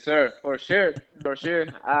 yes, sir, for sure, for sure.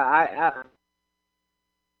 I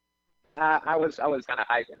was kind of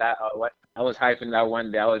hyping that. What I was hyping that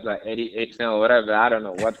one day. I was like 88% or whatever. I don't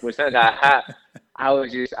know what percent I had. I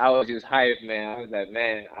was just hyped, man. I was like,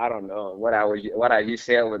 man, I don't know what I just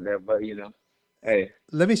said with that, but hey,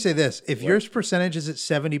 Let me say this: if what? your percentage is at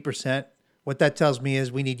 70%, what that tells me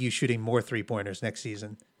is we need you shooting more 3 pointers next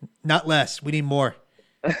season, not less. We need more.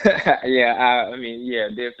 Yeah, I mean, yeah,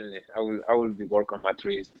 definitely. I will be working on my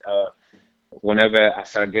trees. Whenever I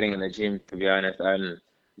start getting in the gym, to be honest, and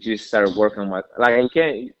just start working on my like you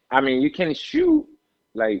can. I mean, you can shoot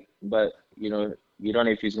but you don't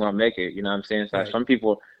know if he's gonna make it. You know what I'm saying? So Right. some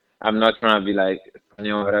people, I'm not trying to be like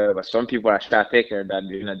whatever, but some people are shot taker that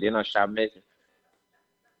they're not shot maker.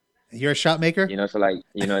 You're a shot maker. So like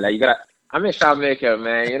you gotta. I'm a shot maker,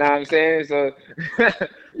 man. You know what I'm saying? So,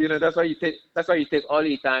 that's why you take all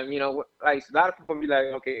the time. Like a lot of people be like,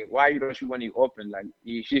 okay, why you don't shoot when you open? Like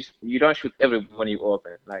you don't shoot every when you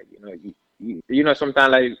open. Like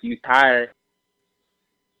sometimes like you tired,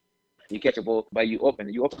 you catch a ball, but you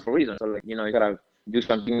open for a reason. So like you gotta do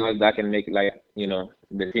something like that can make like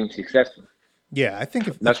the team successful. Yeah, I think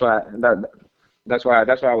if That's why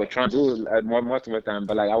I was trying to do most of the time.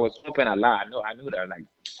 But like I was open a lot. I knew that like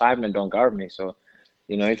five men don't guard me. So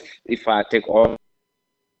if I take all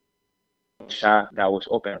shot that was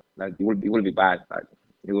open, like it will be bad. Like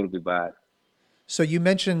it will be bad. so, you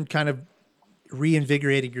mentioned kind of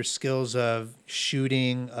reinvigorating your skills of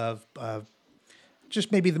shooting, of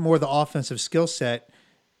just maybe the offensive skill set,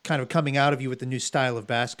 kind of coming out of you with the new style of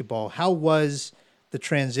basketball. How was the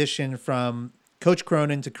transition from Coach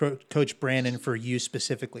Cronin to Coach Brandon for you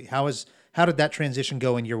specifically? How did that transition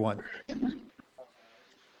go in year one?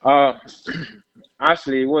 Uh,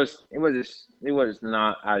 Actually, it was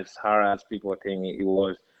not as hard as people think it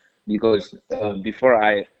was because before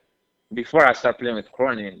I start playing with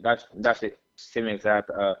Cronin, that's the same exact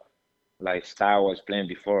like style I was playing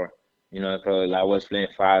before. Because I was playing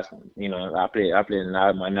fast. I played in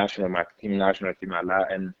my team national team a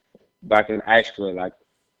lot, and back in high school, like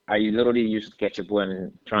I literally used to catch a ball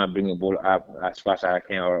and try and bring the ball up as fast as I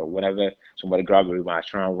can, or whenever somebody grab the rebound, I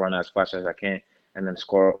try and run as fast as I can, and then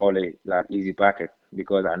score all the like easy bucket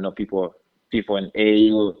because I know people in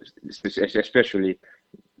AU especially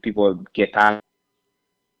people get tired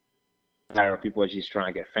or people are just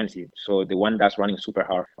trying to get fancy. So the one that's running super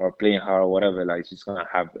hard or playing hard or whatever, like, is just gonna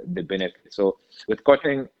have the benefit. So with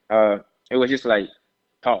coaching, it was just like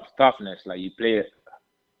toughness. Like you play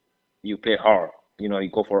hard. You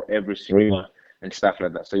go for every single one and stuff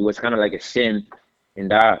like that. So it was kind of like a shame in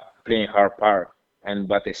that playing hard part. And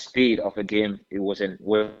but the speed of the game, it wasn't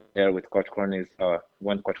well there with Coach Cronin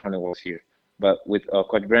when Coach Cronin was here. But with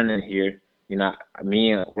Coach Brennan here,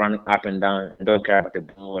 me running up and down, don't care about the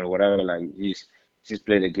ball or whatever. Like he's just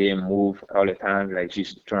play the game, move all the time. Like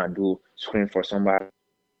she's trying to do screen for somebody,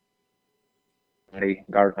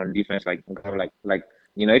 guard on defense, like guard, like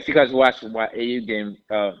if you guys watch my AU game,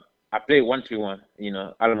 I played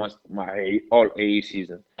 1-3-1. Almost my all AU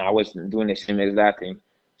season. I was doing the same exact thing.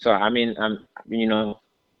 So I mean, I'm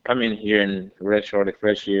coming here in redshirt the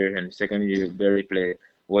first year and second year barely play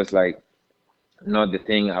was like not the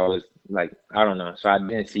thing I was like I don't know. So I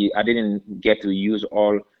didn't get to use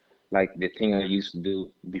all like the thing I used to do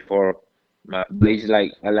before. But it's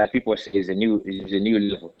like people say it's a new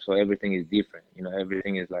level. So everything is different.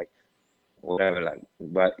 Everything is like whatever like.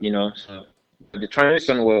 But so the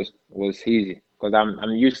transition was easy because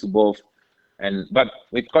I'm used to both. And but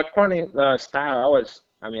with Coach Corning's style, I was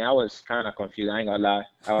kind of confused. I ain't gonna lie,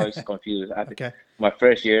 I was confused. I think Okay. my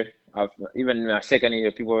first year, even my second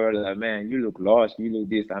year, people were like, "Man, you look lost. You look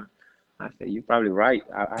this." I said, "You're probably right.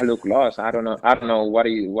 I look lost. I don't know. I don't know what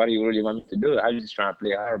do you really want me to do. I'm just trying to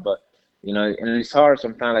play hard, but and it's hard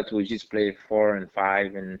sometimes like to just play 4 and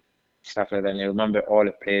 5 and stuff like that. And I remember all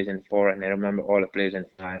the plays in 4, and I remember all the plays in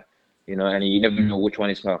 5. And you never know which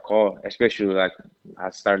one is gonna call. Especially like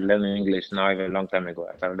I started learning English now, even a long time ago.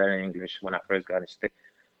 I started learning English when I first got in state,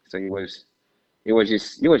 so it was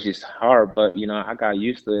just hard. But I got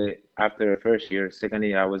used to it after the first year. Second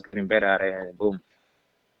year, I was getting better at it, and boom,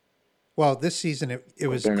 Well, this season it we're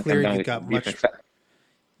was gonna come clear down with different stuff.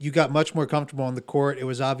 you got much more comfortable on the court. It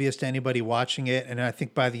was obvious to anybody watching it, and I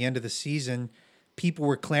think by the end of the season, people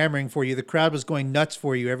were clamoring for you. The crowd was going nuts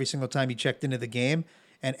for you every single time you checked into the game,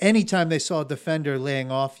 and anytime they saw a defender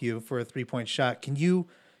laying off you for a 3-point shot. Can you?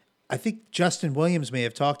 I think Justin Williams may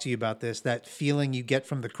have talked to you about this. That feeling you get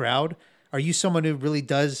from the crowd. Are you someone who really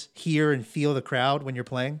does hear and feel the crowd when you're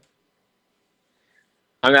playing?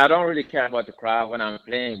 I don't really care about the crowd when I'm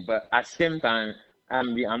playing, but at the same time,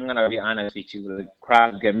 I'm gonna be honest with you. The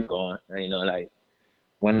crowd get me going. Like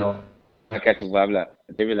when I catch the ball, like,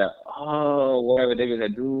 they be like, oh, whatever they be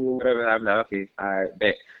like, do whatever. I'm like, okay, I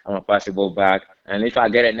bet I'm gonna pass the ball back, and if I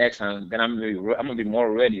get it next time, then I'm gonna be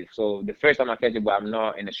more ready. So the first time I catch the ball, I'm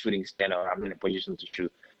not in a shooting stand or I'm in a position to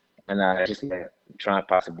shoot, and I just like try and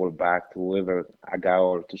pass the ball back to whoever I got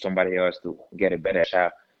or to somebody else to get a better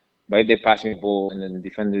shot. But if they pass me the ball and then the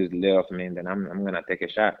defender is lay off me, then I'm gonna take a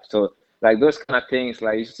shot. So like those kind of things,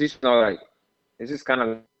 like it's just not like it's just kind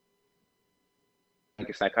of like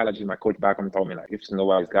a psychology. My coach back home told me like if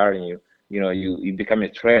nobody's guarding you, you become a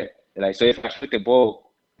threat. Like so, if I shoot the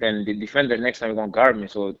ball, then the defender next time is gonna guard me,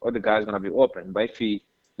 so other guy's gonna be open. But if the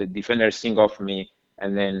defender sing off me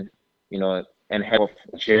and then and head off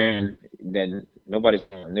cheering, then nobody is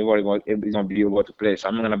gonna be able to play. So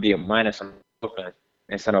I'm gonna be a minus on offense,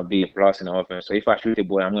 instead of being plus in the offense. So if I shoot the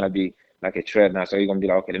ball, I'm gonna be like a threat now. So you're gonna be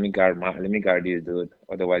like, okay, let me guard this dude.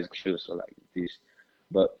 Otherwise, shoot. So like this.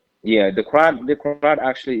 But yeah, the crowd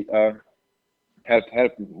actually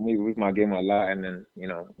helped me with my game a lot, and then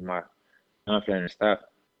my confidence and stuff.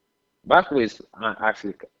 Basketball is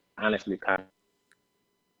actually honestly kind of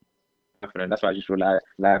confident. That's why I just realized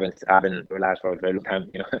I've been relaxed for a very long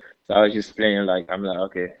time. So I was just playing like I'm like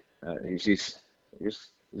okay, it's just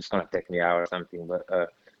gonna take me out or something. But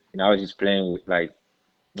I was just playing with like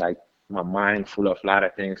my mind full of a lot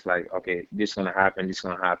of things like okay, this gonna happen, this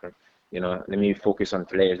gonna happen. Let me focus on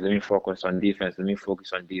players, let me focus on defense, let me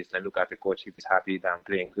focus on this, and look at the coach if he's happy that I'm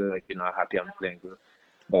playing good, happy I'm playing good.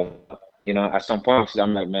 But at some point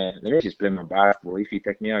I'm like, man, let me just play my basketball. If you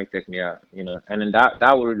take me out, you take me out. And then that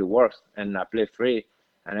really works. And I play free,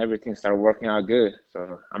 and everything started working out good.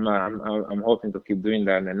 So I'm hoping to keep doing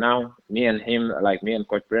that. And now me and him, like me and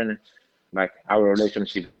Coach Brennan, like our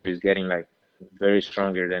relationship is getting like very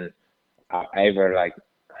stronger than I ever like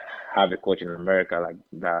have a coach in America like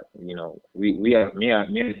that. We are me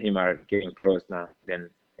and him are getting close now than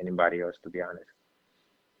anybody else, to be honest.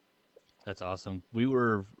 That's awesome. We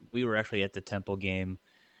were actually at the Temple game,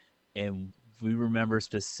 and we remember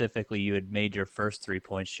specifically you had made your first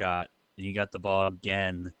 3-point shot, and you got the ball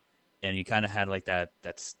again, and you kind of had like that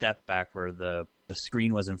step back where the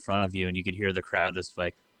screen was in front of you, and you could hear the crowd just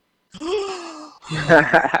like,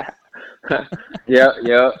 Yeah,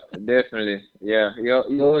 yeah, definitely. Yeah,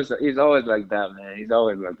 he's always like that, man. He's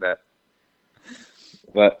always like that.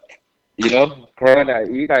 But crowd,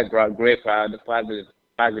 you got great crowd,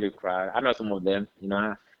 positive crowd. I know some of them.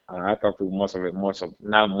 I talk to most of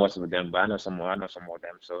not most of them, but I know some of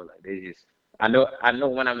them. So like they just, I know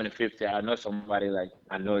when I'm in the 50, I know somebody like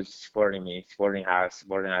I know is supporting me, supporting us,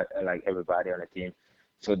 supporting like everybody on the team.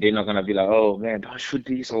 So they're not gonna be like, oh man, don't shoot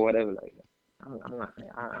this or whatever. Like I'm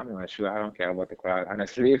not sure. I don't care about the crowd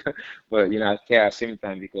honestly, but I care at the same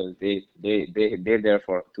time because they're there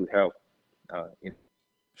for to help. You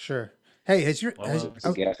Sure. Hey, has your well, has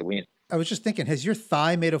to get us a win. I was just thinking, has your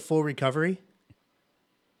thigh made a full recovery?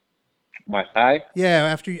 My thigh. Yeah,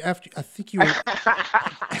 after I think you were.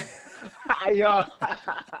 Yo.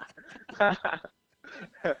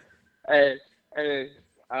 Hey, hey,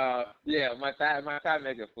 yeah, my thigh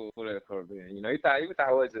make a full of Caribbean. You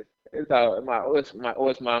thought my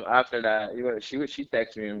oldest mom after that, she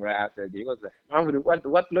texted me right after that. He was like, Mom,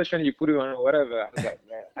 what lotion you put on or whatever? I was like,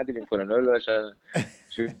 man, I didn't put on no lotion.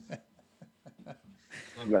 She was like,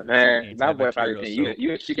 some man, that boy probably antibacterial think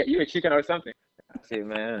soap. you a chicken or something. I said,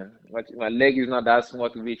 man, my leg is not that small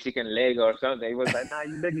to be chicken leg or something. He was like, nah,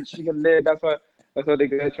 your leg is chicken leg. That's what they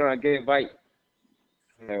gonna try and get bite.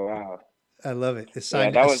 I'm like, wow. I love it. Yeah,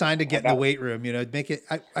 A that was sign to get in the that. weight room. Make it.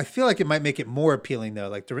 I feel like it might make it more appealing though.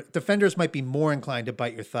 Like defenders might be more inclined to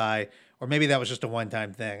bite your thigh, or maybe that was just a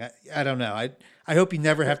one-time thing. I don't know. I hope you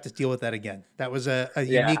never have to deal with that again. That was a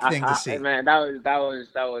Yeah, unique thing to see. man, that was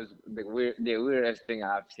the weirdest thing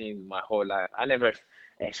I've seen my whole life. I never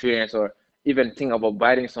experienced or even think about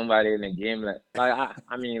biting somebody in a game.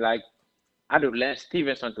 I mean, like I do less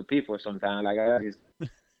Stevenson to people sometimes. Like I just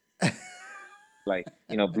like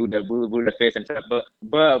blue the face and stuff.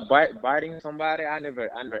 But biting somebody, I never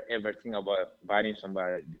ever think about biting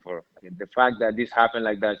somebody before. Like, the fact that this happened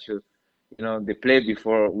like that too. The play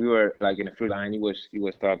before we were like in the free line. He was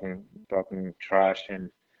talking trash and.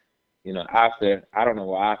 After I don't know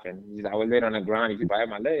what happened. I was laid on the ground. He just bite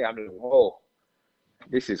my leg. I'm like, whoa,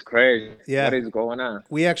 this is crazy. What Yeah, is going on?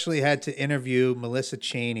 we actually had to interview Melissa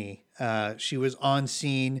Cheney. She was on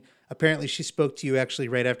scene. Apparently, she spoke to you actually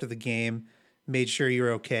right after the game, made sure you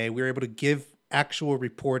were okay. We were able to give actual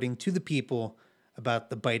reporting to the people about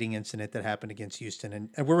the biting incident that happened against Houston,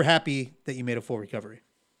 and we're happy that you made a full recovery.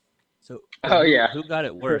 So Oh who yeah. who got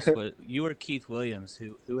it worse? Was you or Keith Williams?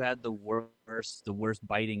 Who had the worst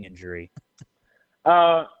biting injury?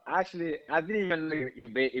 Actually, I didn't even know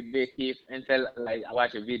it be Keith until like I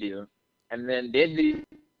watched a video, and then they didn't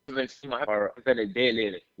even see my or until a day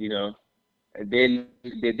later. The day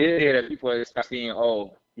later people start seeing,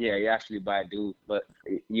 oh yeah, he actually bite dude, but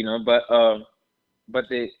I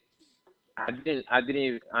didn't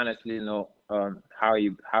even honestly know how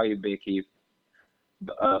you bake Keith.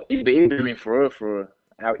 It beat me for real, for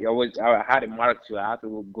real. I had a mark too. I had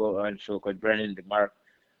to go and show Coach Brennan the mark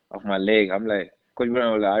of my leg. I'm like, Coach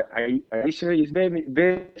Brennan was like, are you sure it's baby?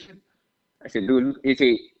 I said, dude, he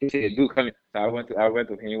said, dude, come here. So I went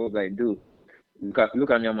to him. He was like, dude, look at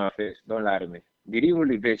me on my face. Don't lie to me. Did he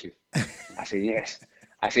really beat you? I said, yes.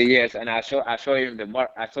 I said, yes. And I show him the mark.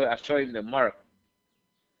 I show him the mark.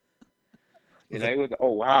 Well, He was like,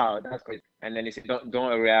 oh wow, that's crazy. And then he said,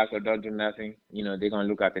 don't react or don't do nothing. They're gonna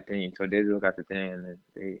look at the thing. So they look at the thing, and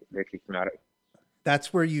then they kick me out.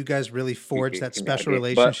 That's where you guys really forged that Kick me out special again. But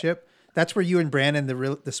relationship. That's where you and Brandon,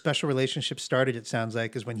 the special relationship started, it sounds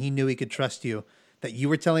like, is when he knew he could trust you, that you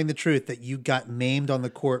were telling the truth, that you got maimed on the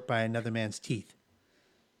court by another man's teeth.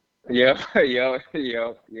 yeah, yeah,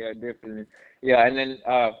 definitely. Yeah, and then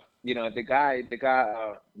the guy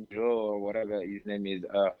Joe or whatever his name is,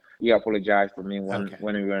 he apologized for me Okay.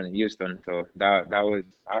 when we were in Houston. So that was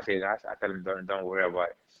I tell him don't worry about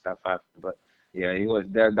it. Stuff happened. But yeah, he was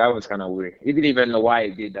that was kind of weird. He didn't even know why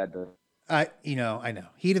he did that though. I know.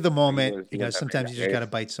 Heat of the He moment, was he was having sometimes you that just got to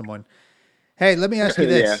face. bite someone. Hey, let me ask you Yeah.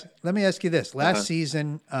 this. Let me ask you this. Last Uh-huh.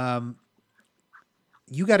 season,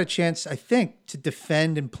 you got a chance, I think, to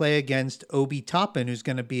defend and play against Obi Toppin, who's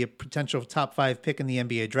going to be a potential top 5 pick in the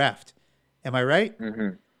NBA draft. Am I right? Hmm.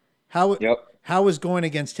 How Yep. how was going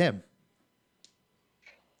against him?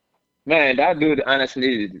 Man, that dude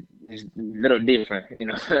honestly is a little different.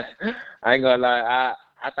 I ain't gonna lie.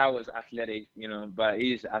 I thought it was athletic, but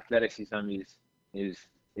his athleticism is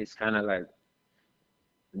is kind of like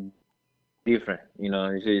different.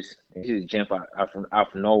 It's just jump out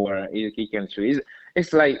of nowhere. He can shoot.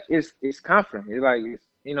 It's like it's confident. It's like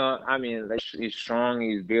I mean, like he's strong.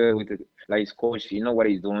 He's good with like his coach. You know what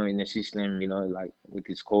he's doing in the system. Like with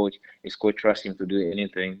his coach. His coach trusts him to do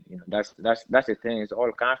anything. That's the thing. It's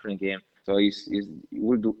all confident game. So he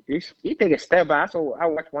will do. He take a step back. So I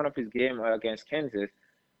watched one of his game against Kansas.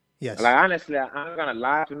 Yes. Like honestly, I'm not gonna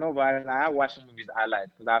lie to nobody. Like I watch some of his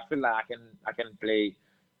highlights because I feel like I can play,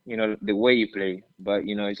 the way you play. But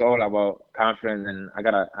it's all about confidence, and I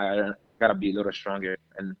gotta be a little stronger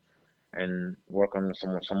and work on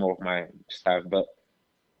some of my stuff. But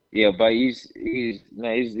yeah, but he's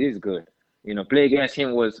man, he's good. Play against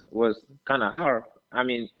him was kind of hard. I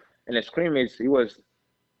mean, in the scrimmage, he was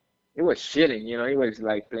shitting. He was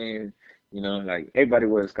like playing. Like everybody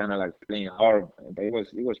was kind of like playing hard, but he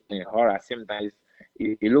was playing hard. At the same time,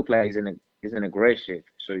 he looked like he's in a great shape.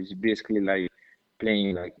 So he's basically like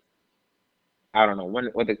playing like I don't know when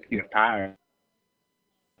the you're tired.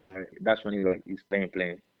 That's when he's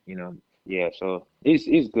playing. Yeah. So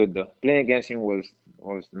he's good though. Playing against him was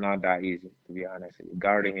not that easy to be honest.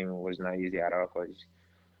 Guarding him was not easy at all. Cause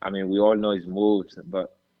I mean we all know his moves,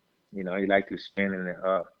 but he like to spin in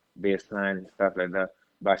the baseline and stuff like that.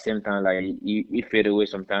 But at the same time, like he fade away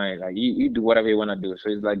sometimes. Like he do whatever he wanna do.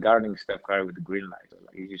 So it's like guarding Steph Curry with the green light. So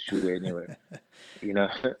like he just shoot it anywhere. You know.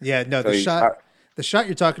 Yeah, no, So he's the shot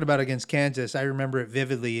you're talking about against Kansas, I remember it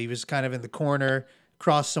vividly. He was kind of in the corner,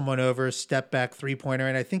 crossed someone over, step back 3-pointer,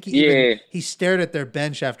 and I think yeah, he stared at their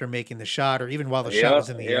bench after making the shot, or even while the shot yeah, was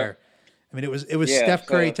in the yeah, air. I mean, it was yeah. Steph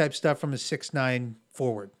Curry So type stuff from a 6'9"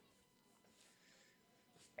 forward.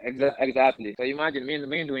 exactly. So imagine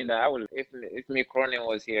me doing that. I will if me Cronin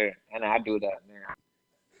was here and I do that, man.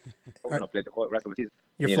 I'm All right, gonna play the whole rest of the season.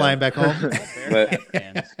 you're You flying know. back home. What But Bearcat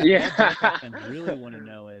fans, what Bearcat yeah, fans really want to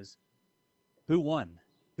know is who won?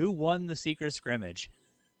 Who won the secret scrimmage?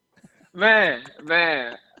 man.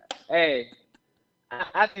 Hey,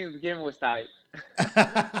 I think the game was tight.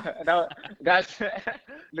 That's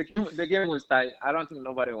the game was tight. I don't think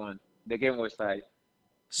nobody won. The game was tight.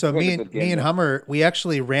 So It was a me and good me game and though. Hummer, we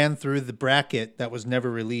actually ran through the bracket that was never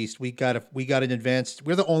released. We got an advanced.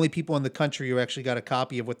 We're the only people in the country who actually got a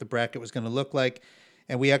copy of what the bracket was going to look like,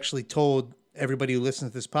 and we actually told everybody who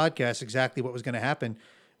listens to this podcast exactly what was going to happen.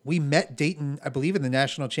 We met Dayton, I believe, in the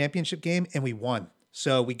national championship game, and we won.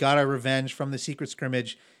 So we got our revenge from the secret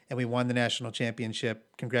scrimmage, and we won the national championship.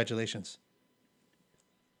 Congratulations!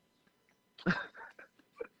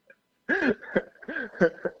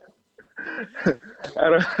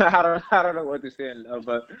 I don't know what to say now,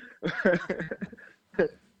 but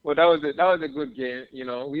well, that was a good game.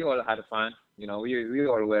 We all had fun. We all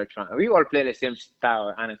were trying. We all play the same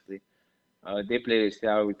style, honestly. They play the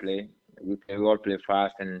style we play. We all play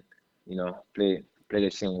fast and play the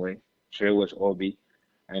same way. Trey was Obi,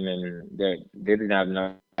 and then they didn't have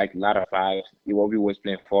like a lot of fives. Obi was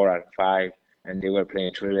playing 4 at 5, and they were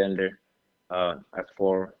playing Trey Lander at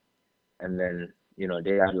 4, and then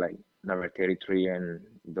they had like number 33 and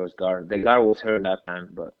those guards. The guard was hurt that time,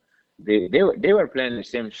 but they were playing the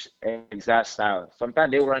same exact style.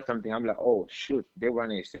 Sometimes they run something. I'm like, oh shoot, they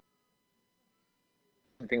running the same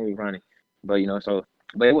thing we running. But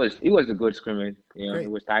but it was a good scrimmage. It Great.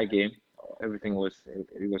 was tie game. Everything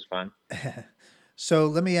it was fun. So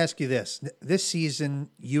let me ask you this. This season,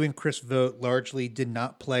 you and Chris Vogt largely did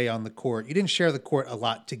not play on the court. You didn't share the court a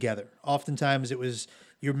lot together. Oftentimes, it was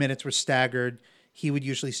your minutes were staggered. He would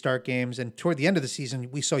usually start games. And toward the end of the season,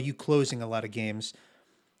 we saw you closing a lot of games.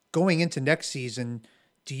 Going into next season,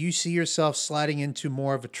 do you see yourself sliding into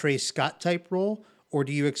more of a Trey Scott type role, or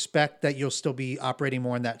do you expect that you'll still be operating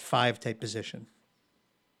more in that 5 type position?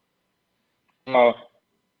 Uh,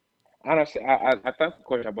 Honestly, I talked to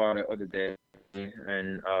coach about it other day,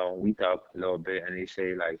 and we talked a little bit, and he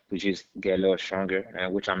say like to just get a little stronger,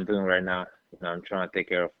 and which I'm doing right now. I'm trying to take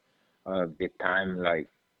care of the time like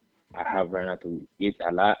I have right now to eat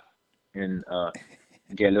a lot and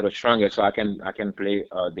get a little stronger, so I can play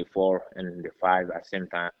the 4 and the 5 at the same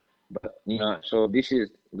time. But so this is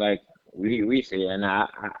like we say, and I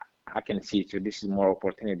can see, so this is more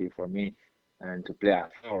opportunity for me, and to play at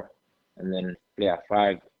 4 and then play at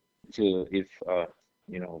 5 to if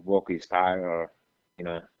work is tired or you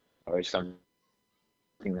know or something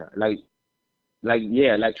like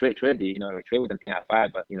yeah, like trade trade with them at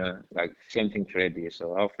 5, but like same thing trade.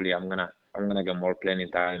 So hopefully I'm gonna get more playing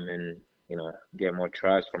time and get more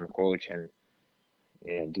trust from coach and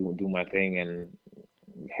yeah, do my thing and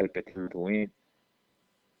help the team to win.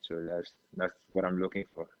 So that's what I'm looking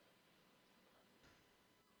for.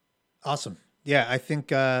 Awesome. Yeah, I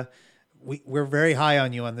think we're very high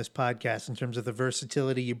on you on this podcast in terms of the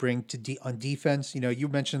versatility you bring to on defense. You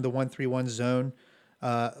mentioned the 1-3-1 zone.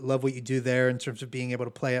 Love what you do there in terms of being able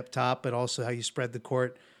to play up top, but also how you spread the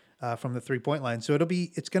court from the 3-point line. So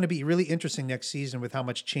it's going to be really interesting next season with how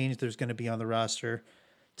much change there's going to be on the roster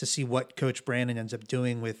to see what Coach Brandon ends up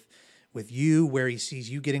doing with you, where he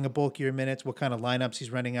sees you getting a bulkier minutes, what kind of lineups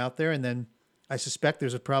he's running out there, and then I suspect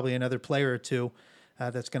there's probably another player or two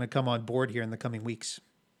that's going to come on board here in the coming weeks.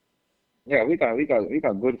 Yeah, we got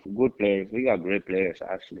good players. We got great players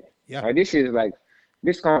actually. Yeah. This is like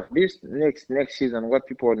this next season. What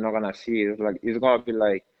people are not gonna see is like it's gonna be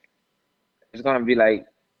like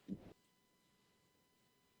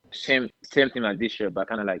same thing like this year, but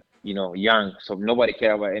kind of like young, so nobody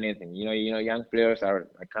care about anything. Young players are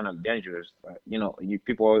like kind of dangerous.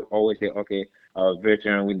 People always say, okay,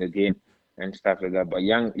 veteran win the game and stuff like that, but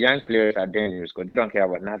young players are dangerous because they don't care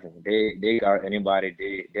about nothing. They are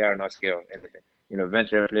anybody. They are not scared of anything.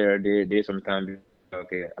 Veteran player, they sometimes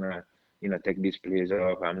okay, I'm gonna take these players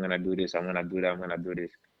off. I'm gonna do this. I'm gonna do that. I'm gonna do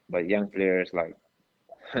this. But young players like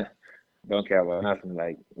don't care about nothing.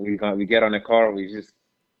 Like we get on the car, we just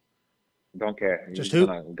don't care. He's Just just hoop.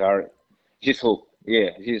 gonna guard. Just hope.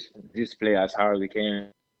 Yeah, just play as hard as we can,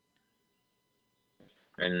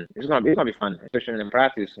 and it's gonna be fun, especially in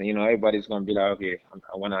practice. Everybody's gonna be like, okay,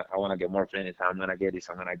 I wanna get more playing time. I'm gonna get this.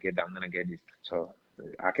 I'm gonna get that. I'm gonna get this. So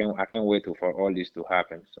I can't wait for all this to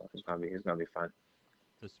happen. So it's gonna be fun.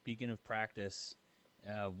 So speaking of practice,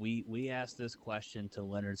 we asked this question to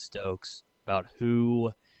Leonard Stokes about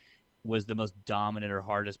who was the most dominant or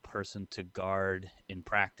hardest person to guard in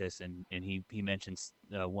practice, and he mentioned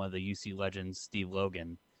one of the UC legends, Steve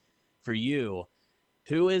Logan. For you,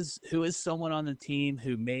 who is someone on the team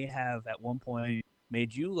who may have at one point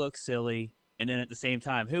made you look silly, and then at the same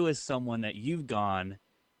time, who is someone that you've gone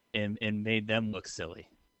and made them look silly?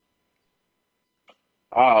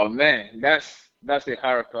 Oh man, that's a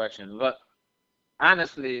hard question. But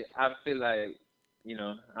honestly, I feel like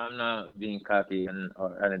I'm not being cocky and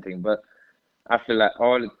or anything, but I feel like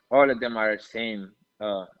all of them are the same.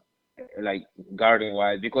 Like guarding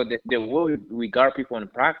wise, because the way we guard people in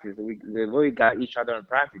practice, the way we guard each other in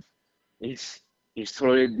practice is is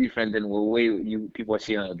totally different than the way you people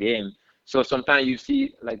see on a game. So sometimes you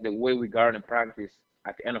see like the way we guard in practice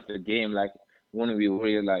at the end of the game, like when we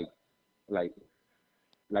really like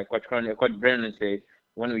Coach Brennan say,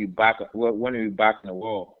 when we back in the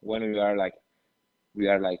wall, when we are like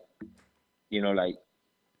like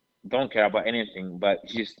don't care about anything but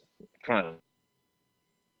just trying.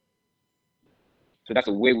 So that's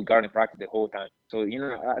the way we guard and practice the whole time. So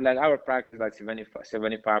like our practice like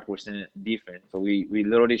 75% defense. So we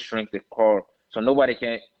literally shrink the core. So nobody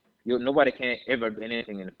can ever do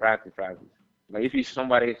anything in the practice. Like if you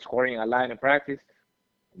somebody scoring a line in practice,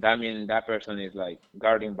 that means that person is like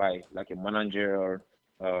guarding by like a manager or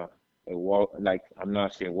uh, a walk. Like I'm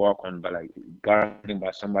not saying walk on, but like guarding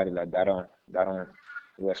by somebody like that don't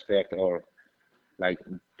respect or like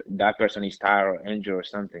that person is tired or injured or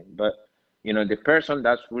something. But the person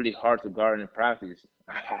that's really hard to guard in practice,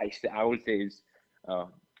 I would say is uh,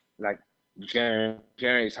 like Jaren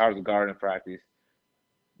is hard to guard in practice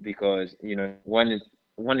because one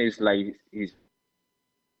is like he's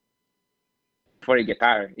before he get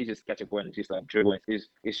tired, he just catch a ball and just like dribble. He's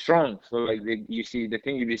strong. So like you see the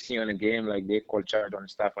thing you be seeing on the game, like they call charge on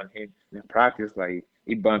stuff on him in practice, like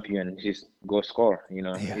he bump you and just go score.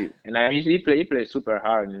 Yeah. And I mean he play super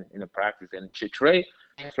hard in the practice. And Trey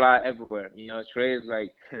fly everywhere. Trey is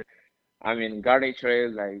like I mean guarding Trey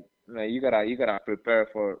is like man, you gotta prepare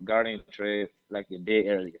for guarding Trey like a day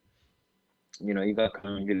earlier. You gotta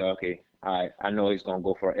come and be like, okay, I know he's gonna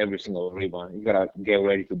go for every single rebound. You gotta get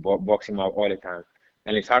ready to box him out all the time,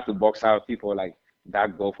 and it's hard to box out people like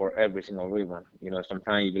that go for every single rebound.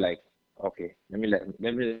 Sometimes you be like, okay,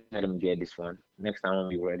 let him get this one. Next time I'll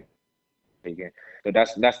be ready again. So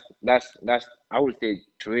that's I would say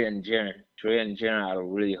Trey and Jaren are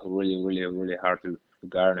really really really really hard to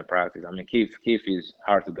guard in practice. I mean, Keith is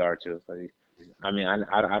hard to guard too. So I mean,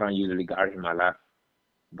 I don't usually guard him a lot,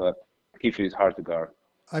 but Keith is hard to guard.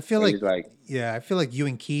 I feel So like, he's like, yeah, I feel like you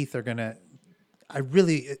and Keith are gonna. I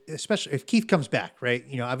really, especially if Keith comes back, right?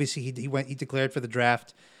 Obviously he declared for the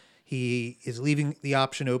draft. He is leaving the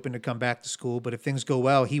option open to come back to school, but if things go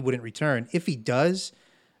well, he wouldn't return. If he does,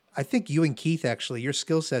 I think you and Keith actually, your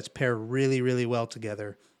skill sets pair really, really well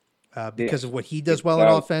together because yes, of what he it does well in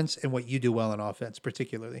does. offense and what you do well in offense,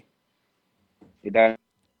 particularly. It does.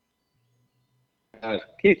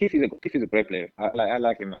 Keith is a great player. I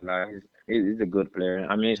like him a lot. He's a good player.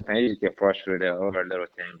 I mean, he just get frustrated over a little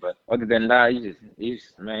thing, but other than that,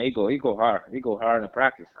 he's man, he go hard. He go hard in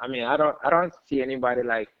practice. I mean, I don't see anybody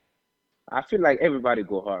like. I feel like everybody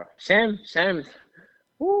go hard.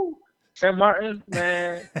 Woo, Sam Martin,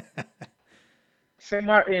 man. Sam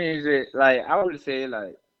Martin is it like I would say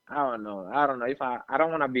like I don't know if I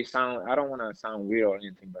don't want to sound weird or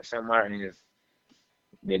anything, but Sam Martin is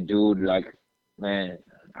the dude like man.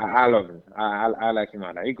 I love him. I like him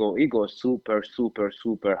a lot. He go super super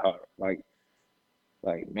super hard. Like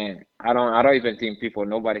man, I don't even think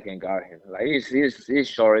nobody can guard him. Like he's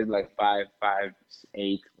short. He's like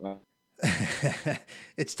 5'8".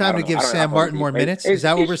 It's I time don't to know. give I don't know Sam how Martin he more minutes. Is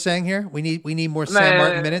that what we're it's saying here? We need more Sam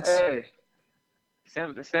Martin man. minutes. Hey,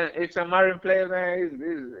 Sam, if Sam Martin plays, man,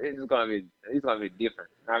 it's gonna be different.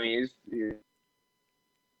 I mean,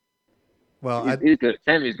 Well, it's good.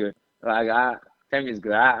 Sam is good. Like Sam is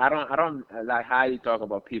good. I don't like highly talk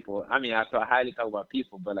about people. I mean, highly talk about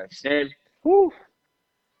people, but like Sam, whoo,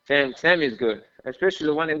 Sam is good.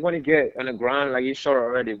 Especially when he get on the ground, like he's short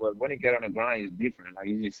already, but when he get on the ground, he's different. Like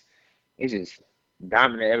he just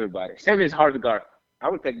dominate everybody. Sam is hard to guard. I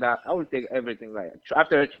would take that. I would take everything like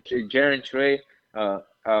after Jaren Trey, uh,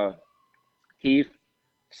 uh, Keith.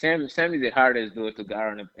 Sam is the hardest dude to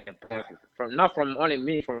guard in practice. From not from only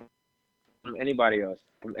me, from anybody else,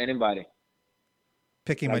 from anybody.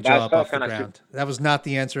 picking my Like jaw that's up that's off the kind of ground. That was not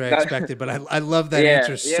the answer I that. expected, but I love that Yeah,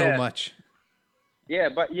 answer so yeah, much. yeah.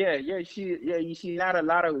 But yeah. You see a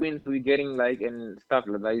lot of wins we getting like and stuff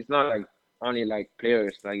like that. It's not like only like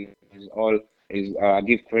players. Like it's all is. I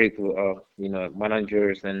give credit to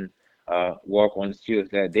managers and work on skills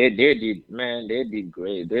that they did. Man, they did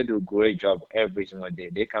great. They do great job every single day.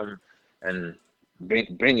 They come and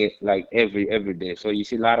bring it like every day. So you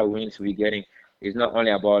see a lot of wins we getting. It's not only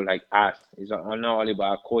about like us. It's not only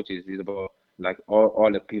about coaches. It's about like all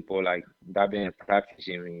the people like that been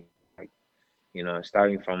practicing. Like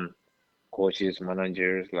starting from coaches,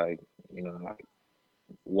 managers, like like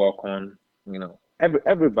work on,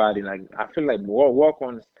 everybody. Like I feel like work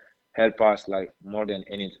ons help us like more than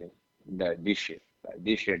anything. That this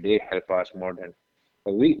year, they help us more than.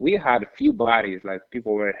 But we had a few bodies like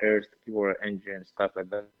people were hurt, people were injured and stuff like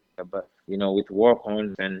that. But with work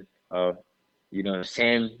ons and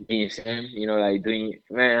Sam being Sam, like doing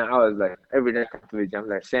man, I was like every day I come to the gym, I'm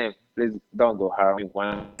like Sam, please don't go hard on me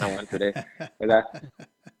one today. 'Cause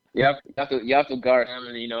you have to guard him,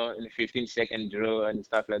 in the 15-second drill and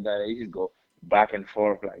stuff like that. You just go back and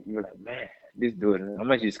forth, like you're like, man, this dude, how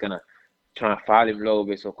much just gonna try to foul him a little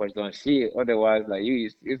bit so coach don't see it. Otherwise, like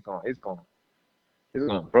it's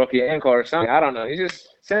gonna break your ankle or something. I don't know. It's just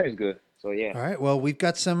Sam is good. So yeah, All right. Well, we've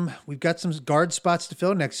got some guard spots to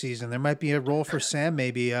fill next season. There might be a role for Sam,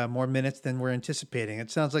 maybe more minutes than we're anticipating.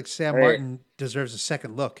 It sounds like Sam hey, Martin deserves a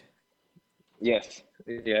second look. yes,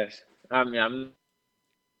 yes. I mean,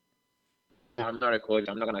 I'm not a coach.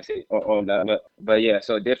 I'm not gonna say all that, but yeah.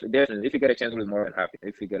 So definitely, if you get a chance, we'll be more than happy.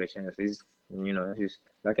 If you get a chance, he's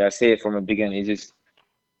like I said from the beginning. This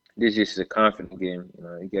is a confident game.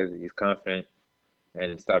 He's confident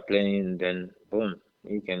and start playing, then boom,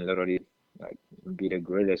 he can literally like be the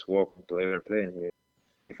greatest walker to ever play in here.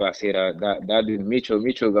 If I say that dude Mitchell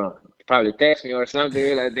gonna probably text me or something.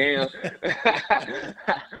 He's like, damn.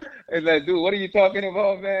 It's like, dude, what are you talking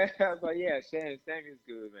about, man? I was like, yeah, Sam is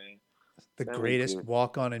good, man. The Sam is greatest good.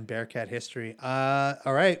 walk on in Bearcat history. All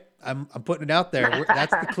right. I'm putting it out there.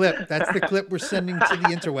 That's the clip. That's the clip we're sending to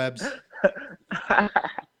the interwebs.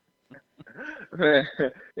 Man,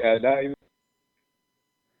 yeah, now you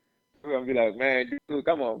gonna be like, man, dude,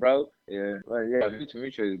 come on, bro. Yeah, but yeah,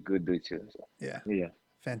 Mitchell is good dude too. So, Yeah. yeah.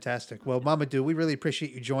 Fantastic. Well, Mamoudou, we really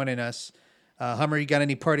appreciate you joining us. Hummer, you got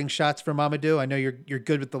any parting shots for Mamoudou? I know you're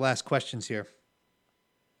good with the last questions here.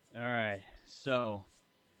 All right. So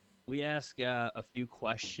we ask a few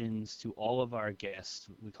questions to all of our guests.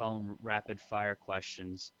 We call them rapid fire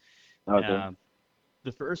questions. Okay.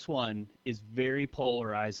 The first one is very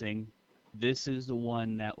polarizing. This is the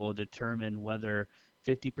one that will determine whether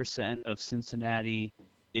 50% of Cincinnati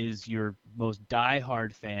is your most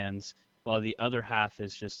diehard fans, while the other half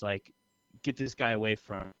is just like, get this guy away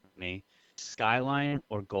from me. Skyline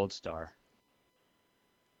or Gold Star?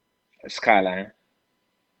 Skyline.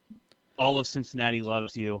 All of Cincinnati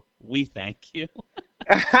loves you. We thank you.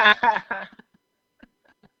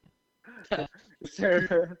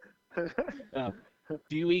 Sir. Uh,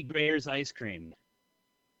 do you eat Grader's ice cream?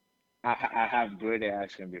 I have grilled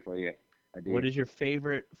ice cream before, yeah. I What did. is your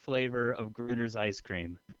favorite flavor of Grader's ice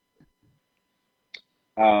cream?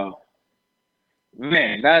 Uh,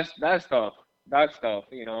 Man, that's tough. That's tough,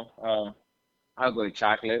 you know. I'll go with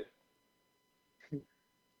chocolate.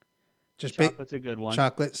 Just Chocolate's a good one.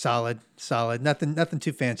 chocolate, solid. Nothing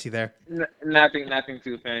too fancy there. Nothing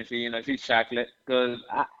too fancy, you know. Just chocolate, because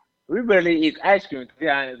we barely eat ice cream. To be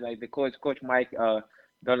honest, like the Coach Mike,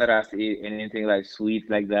 don't let us eat anything like sweet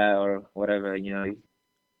like that or whatever, you know.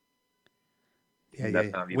 Yeah.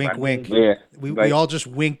 Definitely, Wink, wink. yeah, We but all just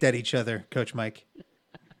winked at each other, Coach Mike.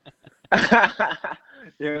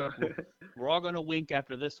 yeah. We're all going to wink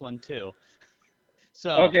after this one, too.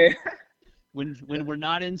 So Okay. when we're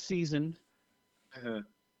not in season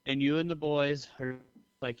and you and the boys are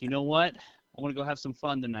like, you know what? I want to go have some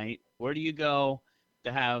fun tonight. Where do you go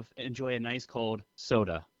to enjoy a nice cold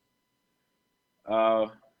soda? Uh,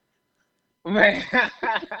 man,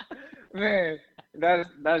 man,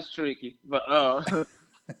 that's tricky. But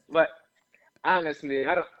but honestly,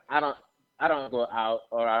 I don't go out,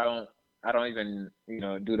 or I don't even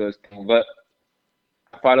do those things. But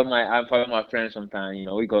I follow my friends sometimes. You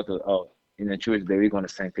know, we go to in a Tuesday we go to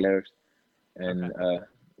St. Clair's, and Okay.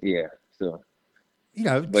 yeah. So,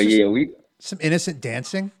 It's but just yeah, we some innocent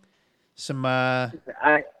dancing, some I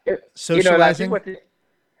like socializing.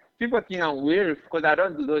 people think I'm weird because I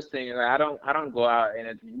don't do those things. Like, I don't go out,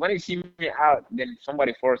 and when you see me out, then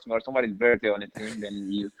somebody forced me or somebody's birthday on the team,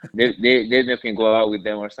 then they make me go out with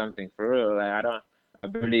them or something. For real, like I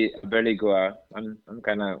barely go out. I'm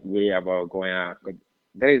kind of weird about going out. But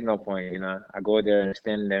there is no point, you know. I go there and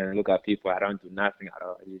stand there and look at people. I don't do nothing at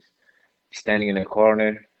all. Just standing in the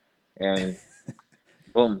corner and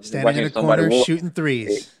boom, Standing in watching a somebody corner walk. shooting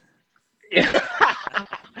threes.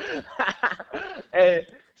 Hey,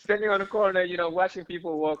 standing on the corner, watching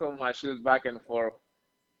people walk on my shoes back and forth,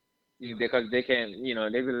 because they can,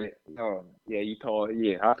 they be like, oh, yeah, you tall,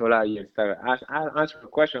 yeah, how tall are you? So I answer a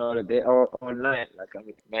question all the day, all night. Like, I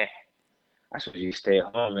mean, man, I should just stay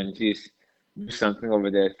home and just do something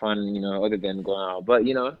over there fun, other than going out. But,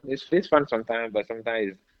 it's fun sometimes, but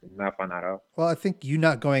sometimes it's not fun at all. Well, I think you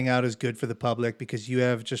not going out is good for the public because you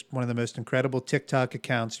have just one of the most incredible TikTok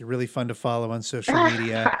accounts. You're really fun to follow on social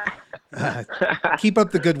media. Uh, Keep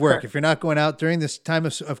up the good work. If you're not going out during this time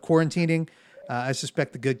of quarantining, I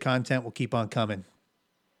suspect the good content will keep on coming.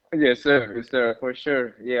 Yes, sir, for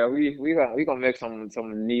sure. Yeah, we gonna make some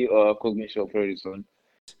new cooking show pretty soon.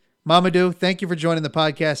 Mamadou, thank you for joining the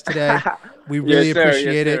podcast today. We really Yes,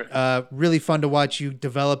 appreciate it. sir. Really fun to watch you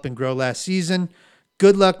develop and grow last season.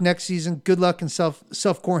 Good luck next season. Good luck in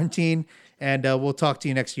self quarantine, and we'll talk to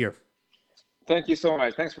you next year. Thank you so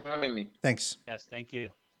much. Thanks for having me. Thanks. Yes, thank you.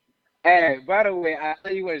 Hey, by the way, I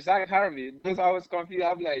thought you were Zach Harvey. Because I was confused.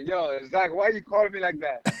 I'm like, yo, Zach, why you calling me like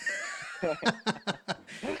that?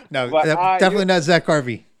 No, But definitely not Zach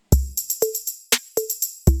Harvey.